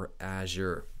or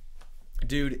Azure?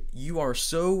 Dude, you are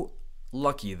so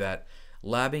lucky that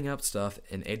labbing up stuff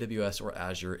in AWS or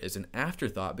Azure is an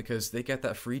afterthought because they get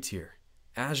that free tier.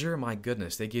 Azure, my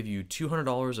goodness, they give you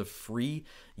 $200 of free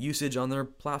usage on their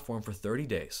platform for 30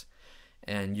 days,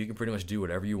 and you can pretty much do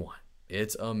whatever you want.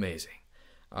 It's amazing.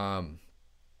 And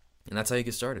that's how you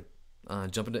get started. If you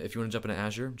want to jump into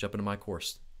Azure, jump into my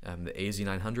course, the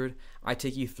AZ900. I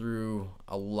take you through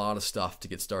a lot of stuff to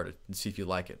get started and see if you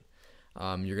like it.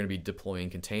 You're going to be deploying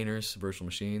containers, virtual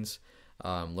machines,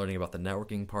 learning about the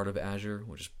networking part of Azure,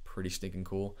 which is pretty stinking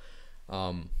cool.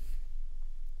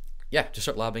 Just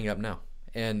start labbing it up now.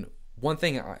 And one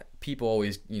thing people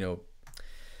always,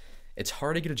 it's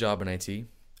hard to get a job in IT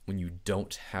when you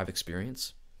don't have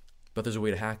experience, but there's a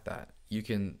way to hack that. You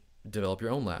can develop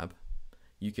your own lab.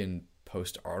 You can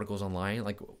post articles online.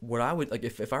 Like what I would, like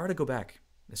if I were to go back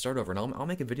and start over. And I'll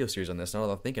make a video series on this now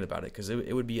that I'm thinking about it, because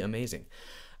it would be amazing.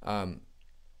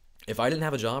 If I didn't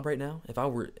have a job right now, if I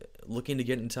were looking to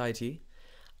get into IT,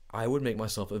 I would make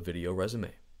myself a video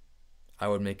resume. I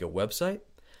would make a website.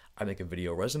 I'd make a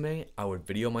video resume. I would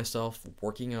video myself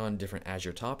working on different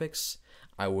Azure topics.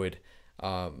 I would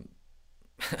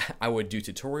I would do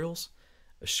tutorials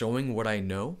showing what I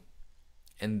know.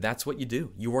 And that's what you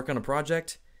do. You work on a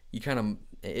project, you kind of,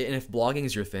 and if blogging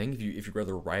is your thing, if you'd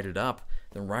rather write it up,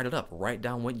 then write it up. Write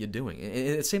down what you're doing. And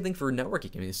it's the same thing for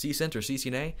networking. I mean, CCENT or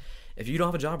CCNA, if you don't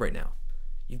have a job right now,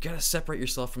 you've got to separate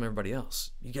yourself from everybody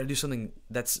else. You got to do something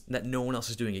that no one else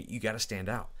is doing. You got to stand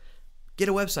out. Get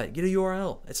a website. Get a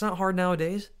URL. It's not hard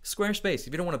nowadays. Squarespace.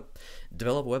 If you don't want to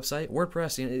develop a website,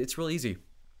 WordPress, it's real easy.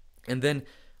 And then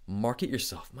market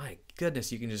yourself. My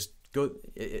goodness, you can just go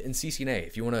in CCNA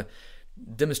if you want to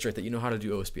demonstrate that you know how to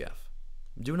do OSPF.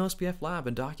 Do an OSPF lab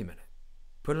and document it.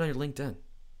 Put it on your LinkedIn.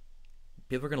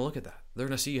 People are going to look at that. They're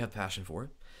going to see you have passion for it.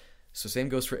 So same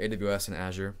goes for AWS and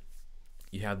Azure.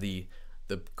 You have the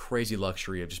crazy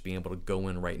luxury of just being able to go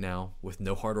in right now with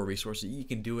no hardware resources. You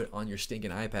can do it on your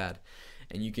stinking iPad,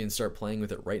 and you can start playing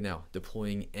with it right now,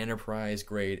 deploying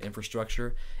enterprise-grade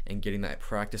infrastructure and getting that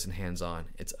practice and hands-on.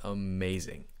 It's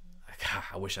amazing. God,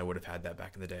 I wish I would have had that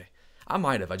back in the day. I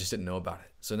might have. I just didn't know about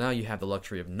it. So now you have the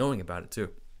luxury of knowing about it too.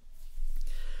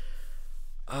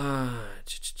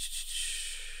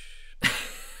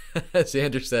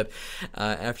 Xander said,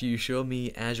 after you show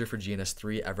me Azure for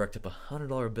GNS3, I've racked up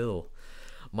 $100 bill.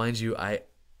 Mind you, I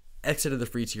exited the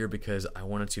free tier because I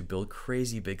wanted to build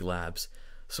crazy big labs.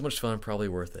 So much fun, probably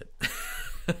worth it.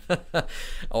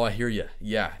 Oh, I hear you.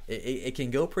 Yeah, it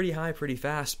can go pretty high pretty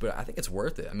fast, but I think it's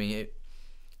worth it. I mean,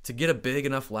 to get a big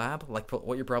enough lab, like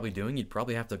what you're probably doing, you'd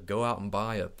probably have to go out and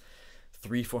buy a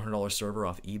 $300-400 server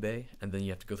off eBay, and then you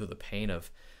have to go through the pain of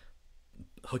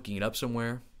hooking it up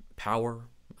somewhere, power.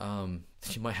 You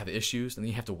might have issues, and then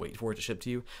you have to wait for it to ship to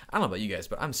you. I don't know about you guys,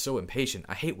 but I'm so impatient.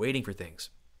 I hate waiting for things.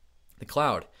 The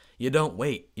cloud, you don't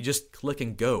wait. You just click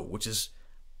and go,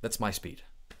 that's my speed.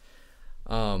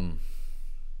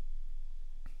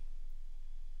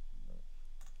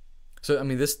 So, I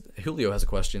mean, Julio has a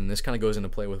question. This kind of goes into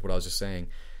play with what I was just saying.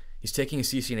 He's taking a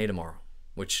CCNA tomorrow,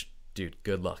 which, dude,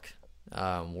 good luck.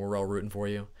 We're all rooting for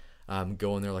you.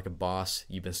 Go in there like a boss.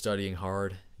 You've been studying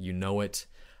hard. You know it.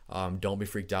 Don't be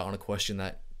freaked out on a question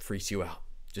that freaks you out.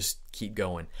 Just keep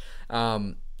going.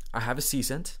 I have a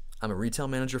CCENT. I'm a retail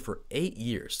manager for 8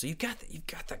 years. So you've got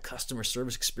that customer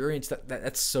service experience.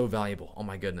 That's so valuable. Oh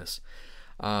my goodness.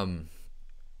 And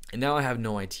now I have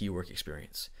no IT work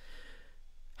experience.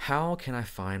 How can I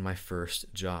find my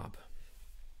first job?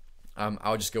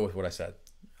 I'll just go with what I said.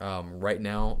 Right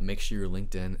now, make sure your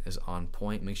LinkedIn is on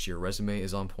point. Make sure your resume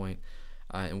is on point.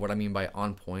 And what I mean by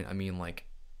on point, I mean like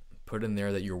put in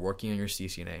there that you're working on your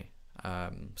CCNA.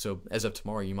 So as of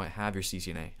tomorrow, you might have your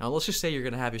CCNA. Now, let's just say you're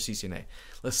going to have your CCNA.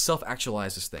 Let's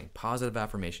self-actualize this thing. Positive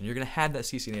affirmation. You're going to have that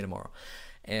CCNA tomorrow.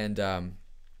 And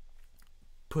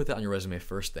put that on your resume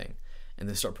first thing. And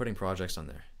then start putting projects on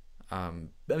there. I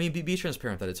mean, be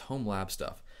transparent that it's home lab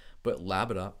stuff. But lab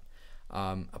it up.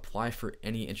 Apply for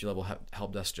any entry-level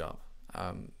help desk job.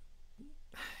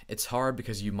 It's hard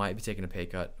because you might be taking a pay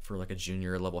cut for like a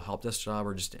junior level help desk job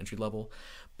or just entry level.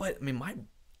 But I mean,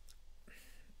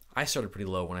 I started pretty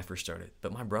low when I first started,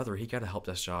 but my brother, he got a help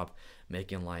desk job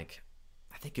making like,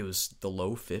 I think it was the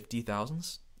low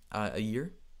 50,000s a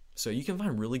year. So you can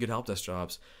find really good help desk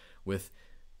jobs with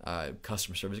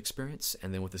customer service experience,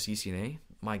 and then with the CCNA,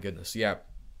 my goodness, yeah,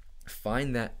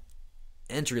 find that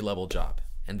entry level job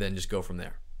and then just go from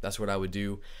there. That's what I would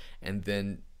do, and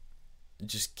then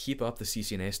just keep up the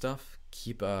CCNA stuff.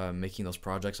 Keep making those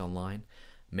projects online.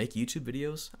 Make YouTube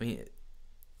videos. I mean,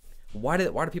 why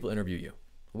do people interview you?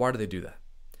 Why do they do that?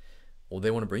 Well, they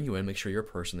want to bring you in, make sure you're a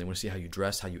person. They want to see how you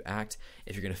dress, how you act,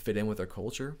 if you're going to fit in with their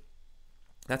culture.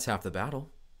 That's half the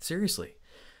battle. Seriously.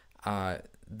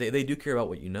 They do care about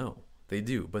what you know. They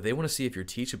do, but they want to see if you're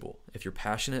teachable, if you're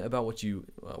passionate about what you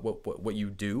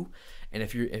do, and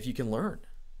if you can learn,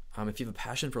 if you have a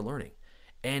passion for learning,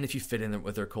 and if you fit in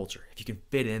with their culture, if you can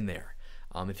fit in there,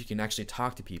 if you can actually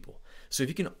talk to people. So if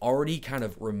you can already kind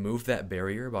of remove that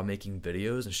barrier by making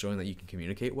videos and showing that you can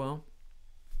communicate well,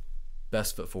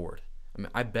 best foot forward. I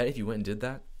mean, I bet if you went and did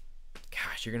that,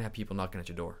 gosh, you're gonna have people knocking at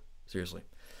your door. Seriously.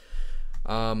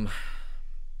 Let's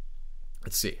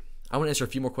see. I want to answer a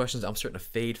few more questions. I'm starting to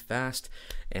fade fast,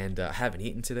 and I haven't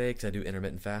eaten today because I do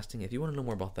intermittent fasting. If you want to know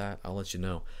more about that, I'll let you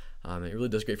know. It really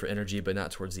does great for energy, but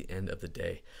not towards the end of the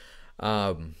day.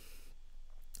 So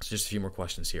just a few more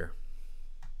questions here.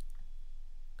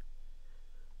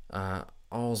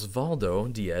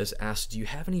 Osvaldo Diaz asks, do you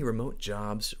have any remote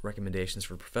jobs recommendations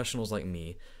for professionals like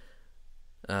me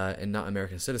and not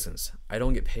American citizens? I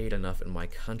don't get paid enough in my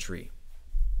country.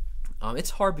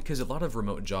 It's hard because a lot of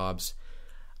remote jobs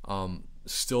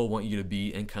still want you to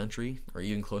be in country or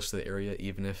even close to the area,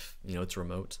 even if it's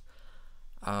remote.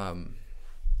 And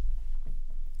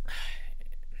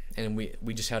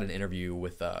we just had an interview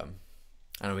with I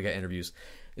know we got interviews.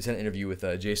 We just had an interview with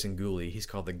Jason Gooley. He's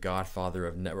called the godfather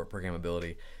of network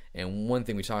programmability. And one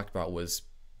thing we talked about was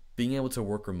being able to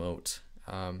work remote.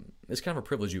 It's kind of a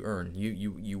privilege you earn.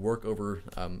 You work over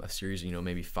a series,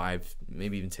 maybe 5,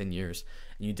 maybe even 10 years,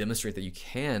 and you demonstrate that you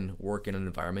can work in an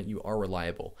environment. You are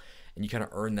reliable, and you kind of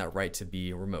earn that right to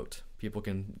be remote. People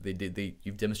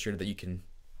you've demonstrated that you can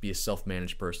be a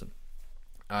self-managed person.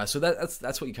 So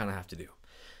that's what you kind of have to do.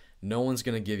 No one's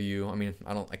gonna give you.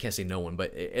 I can't say no one,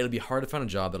 but it'll be hard to find a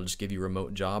job that'll just give you a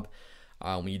remote job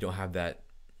when you don't have that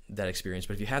experience.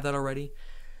 But if you have that already,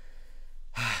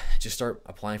 just start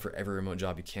applying for every remote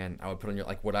job you can. I would put on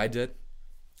what I did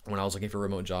when I was looking for a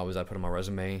remote job is I put on my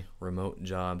resume, remote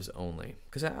jobs only,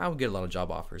 because I would get a lot of job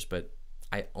offers, but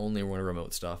I only wanted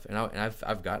remote stuff. And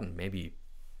I've gotten maybe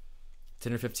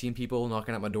 10 or 15 people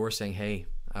knocking at my door saying, hey,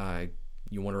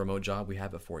 you want a remote job? We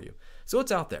have it for you. So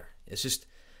it's out there. It's just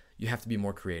you have to be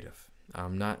more creative.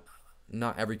 Not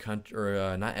every country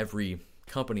or not every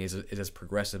company is as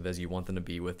progressive as you want them to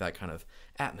be with that kind of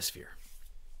atmosphere.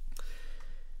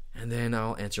 And then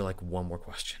I'll answer one more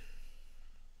question.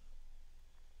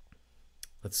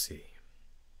 Let's see.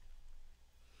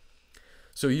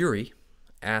 So Yuri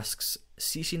asks,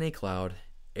 CCNA Cloud,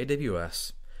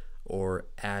 AWS, or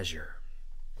Azure?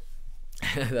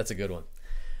 That's a good one.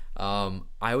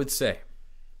 I would say,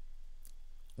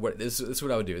 this is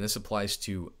what I would do, and this applies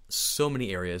to so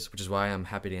many areas, which is why I'm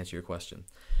happy to answer your question.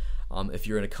 If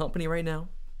you're in a company right now,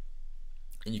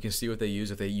 and you can see what they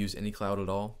use, if they use any cloud at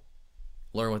all,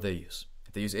 learn what they use.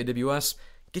 If they use AWS,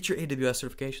 get your AWS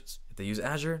certifications. If they use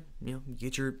Azure,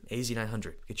 get your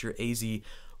AZ900, get your AZ100,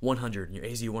 your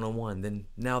AZ101, then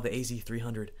now the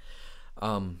AZ300,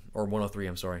 or 103,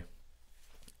 I'm sorry.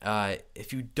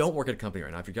 If you don't work at a company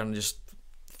right now, if you're kind of just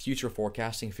future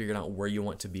forecasting, figuring out where you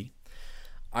want to be,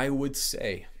 I would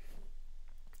say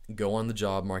go on the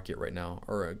job market right now,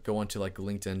 or go onto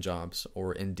LinkedIn Jobs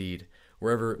or Indeed,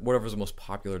 whatever's the most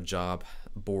popular job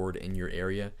board in your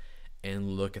area, and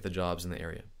look at the jobs in the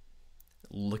area.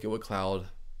 Look at what cloud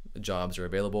jobs are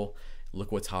available.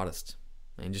 Look what's hottest.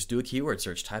 And just do a keyword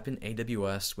search. Type in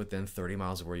AWS within 30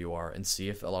 miles of where you are and see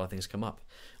if a lot of things come up.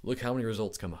 Look how many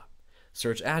results come up.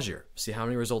 Search Azure. See how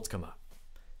many results come up.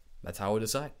 That's how I would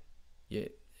decide.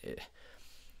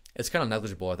 It's kind of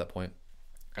negligible at that point.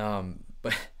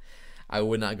 But I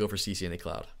would not go for CCNA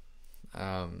Cloud.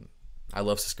 I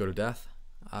love Cisco to death,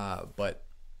 but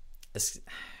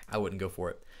I wouldn't go for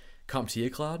it.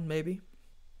 CompTIA Cloud, maybe.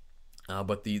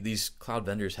 But these cloud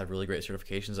vendors have really great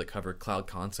certifications that cover cloud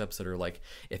concepts that are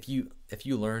if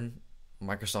you learn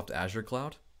Microsoft Azure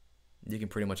Cloud, you can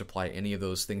pretty much apply any of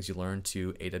those things you learn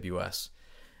to AWS.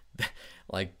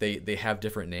 They have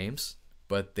different names,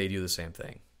 but they do the same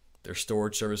thing. Their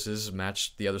storage services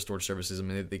match the other storage services.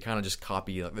 They kind of just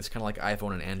copy. It's kind of like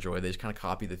iPhone and Android. They just kind of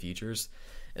copy the features.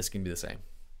 It's going to be the same.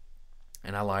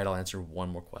 And I lied. I'll answer one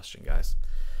more question, guys.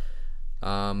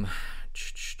 I'm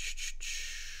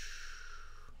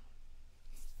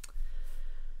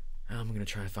going to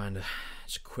try to find a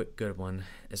quick good one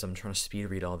as I'm trying to speed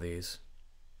read all these.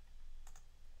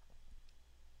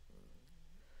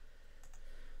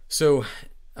 So,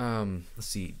 let's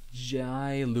see.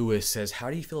 Jai Lewis says, how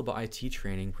do you feel about IT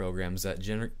training programs that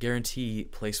guarantee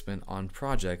placement on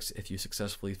projects if you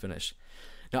successfully finish?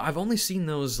 Now, I've only seen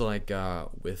those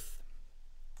with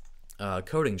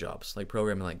coding jobs,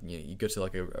 programming. You go to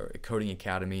a coding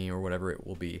academy or whatever it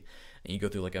will be, and you go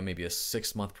through maybe a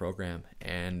 6-month program,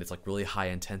 and it's really high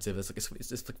intensive.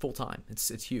 It's full time.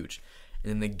 It's huge,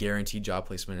 and then they guarantee job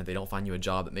placement. If they don't find you a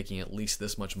job at making at least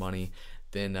this much money,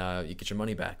 then you get your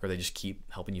money back, or they just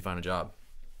keep helping you find a job.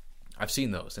 I've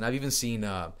seen those, and I've even seen,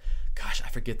 I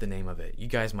forget the name of it. You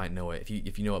guys might know it.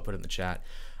 If you know it, put it in the chat.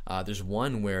 There's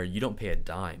one where you don't pay a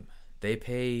dime. They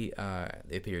pay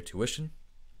your tuition.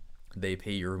 They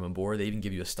pay your room and board. They even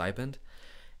give you a stipend,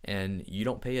 and you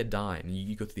don't pay a dime.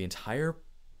 You go through the entire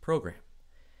program,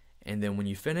 and then when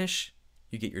you finish,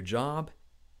 you get your job,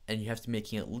 and you have to be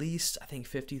making at least, I think,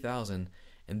 $50,000,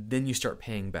 and then you start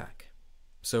paying back.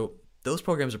 So those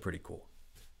programs are pretty cool.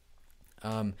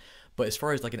 But as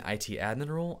far as like an IT admin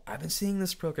role, I've been seeing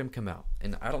this program come out,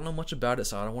 and I don't know much about it,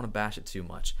 so I don't want to bash it too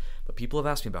much. But people have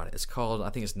asked me about it. It's called, I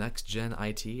think it's Next Gen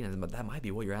IT, and that might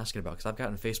be what you're asking about, because I've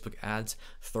gotten Facebook ads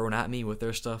thrown at me with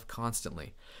their stuff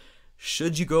constantly.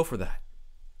 Should you go for that?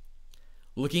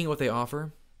 Looking at what they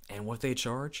offer and what they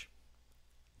charge,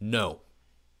 no,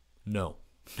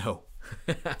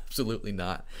 absolutely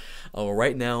not.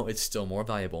 Right now, it's still more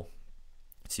valuable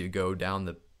to go down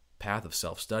the path of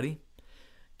self-study,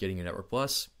 getting your Network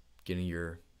Plus, getting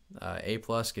your A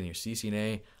Plus, getting your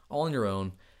CCNA, all on your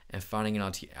own, and finding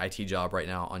an IT job right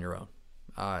now on your own.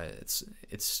 It's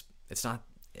not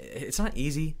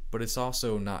easy, but it's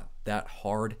also not that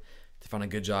hard to find a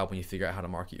good job when you figure out how to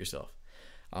market yourself.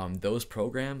 Those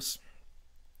programs,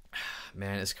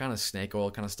 man, it's kind of snake oil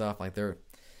kind of stuff. Like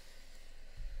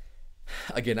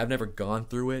again, I've never gone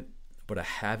through it, but I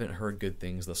haven't heard good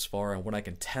things thus far. And what I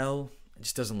can tell, it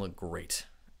just doesn't look great.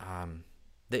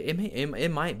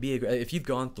 It might be, if you've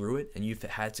gone through it and you've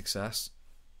had success,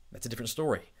 that's a different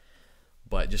story.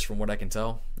 But just from what I can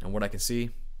tell and what I can see,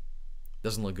 it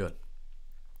doesn't look good.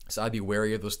 So I'd be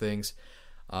wary of those things.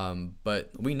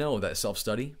 But we know that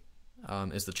self-study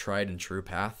is the tried and true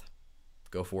path.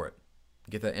 Go for it.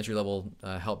 Get that entry-level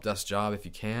help desk job if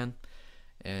you can,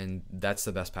 and that's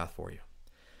the best path for you.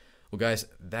 Well, guys,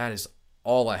 that is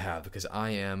all I have because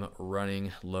I am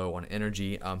running low on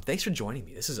energy. Thanks for joining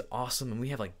me. This is awesome, and we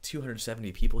have like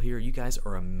 270 people here. You guys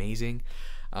are amazing.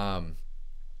 Gosh,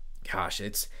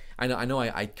 I know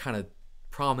I kind of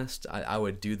promised I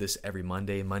would do this every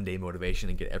Monday motivation,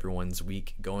 and get everyone's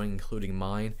week going, including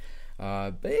mine.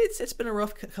 But it's been a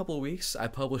rough couple of weeks. I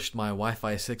published my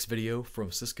Wi-Fi 6 video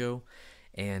from Cisco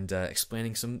and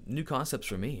explaining some new concepts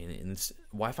for me. And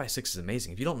Wi-Fi 6 is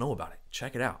amazing. If you don't know about it,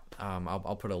 check it out.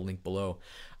 I'll put a link below.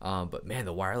 But man,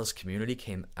 the wireless community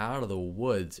came out of the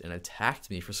woods and attacked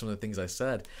me for some of the things I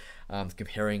said,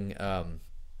 comparing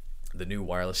the new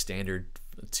wireless standard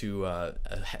to a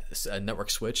network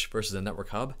switch versus a network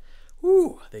hub.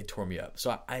 Woo, they tore me up.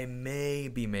 So I may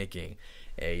be making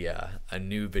a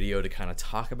new video to kind of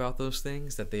talk about those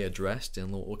things that they addressed,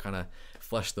 and we'll kind of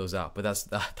flesh those out. But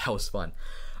that was fun.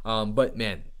 But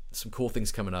man, some cool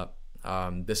things coming up.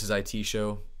 This is IT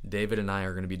Show. David and I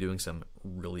are going to be doing some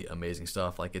really amazing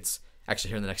stuff. Like, it's actually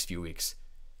here in the next few weeks.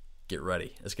 Get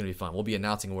ready. It's going to be fun. We'll be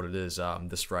announcing what it is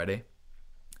this Friday.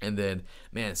 And then,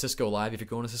 man, Cisco Live. If you're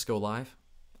going to Cisco Live,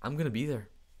 I'm going to be there.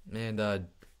 And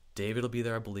David will be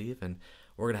there, I believe, and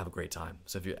we're going to have a great time.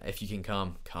 So if you can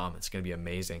come. It's going to be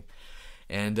amazing.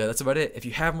 And that's about it. If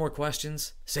you have more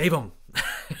questions, save them.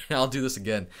 I'll do this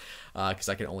again because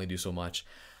I can only do so much.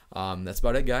 That's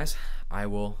about it, guys. I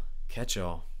will catch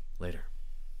y'all later.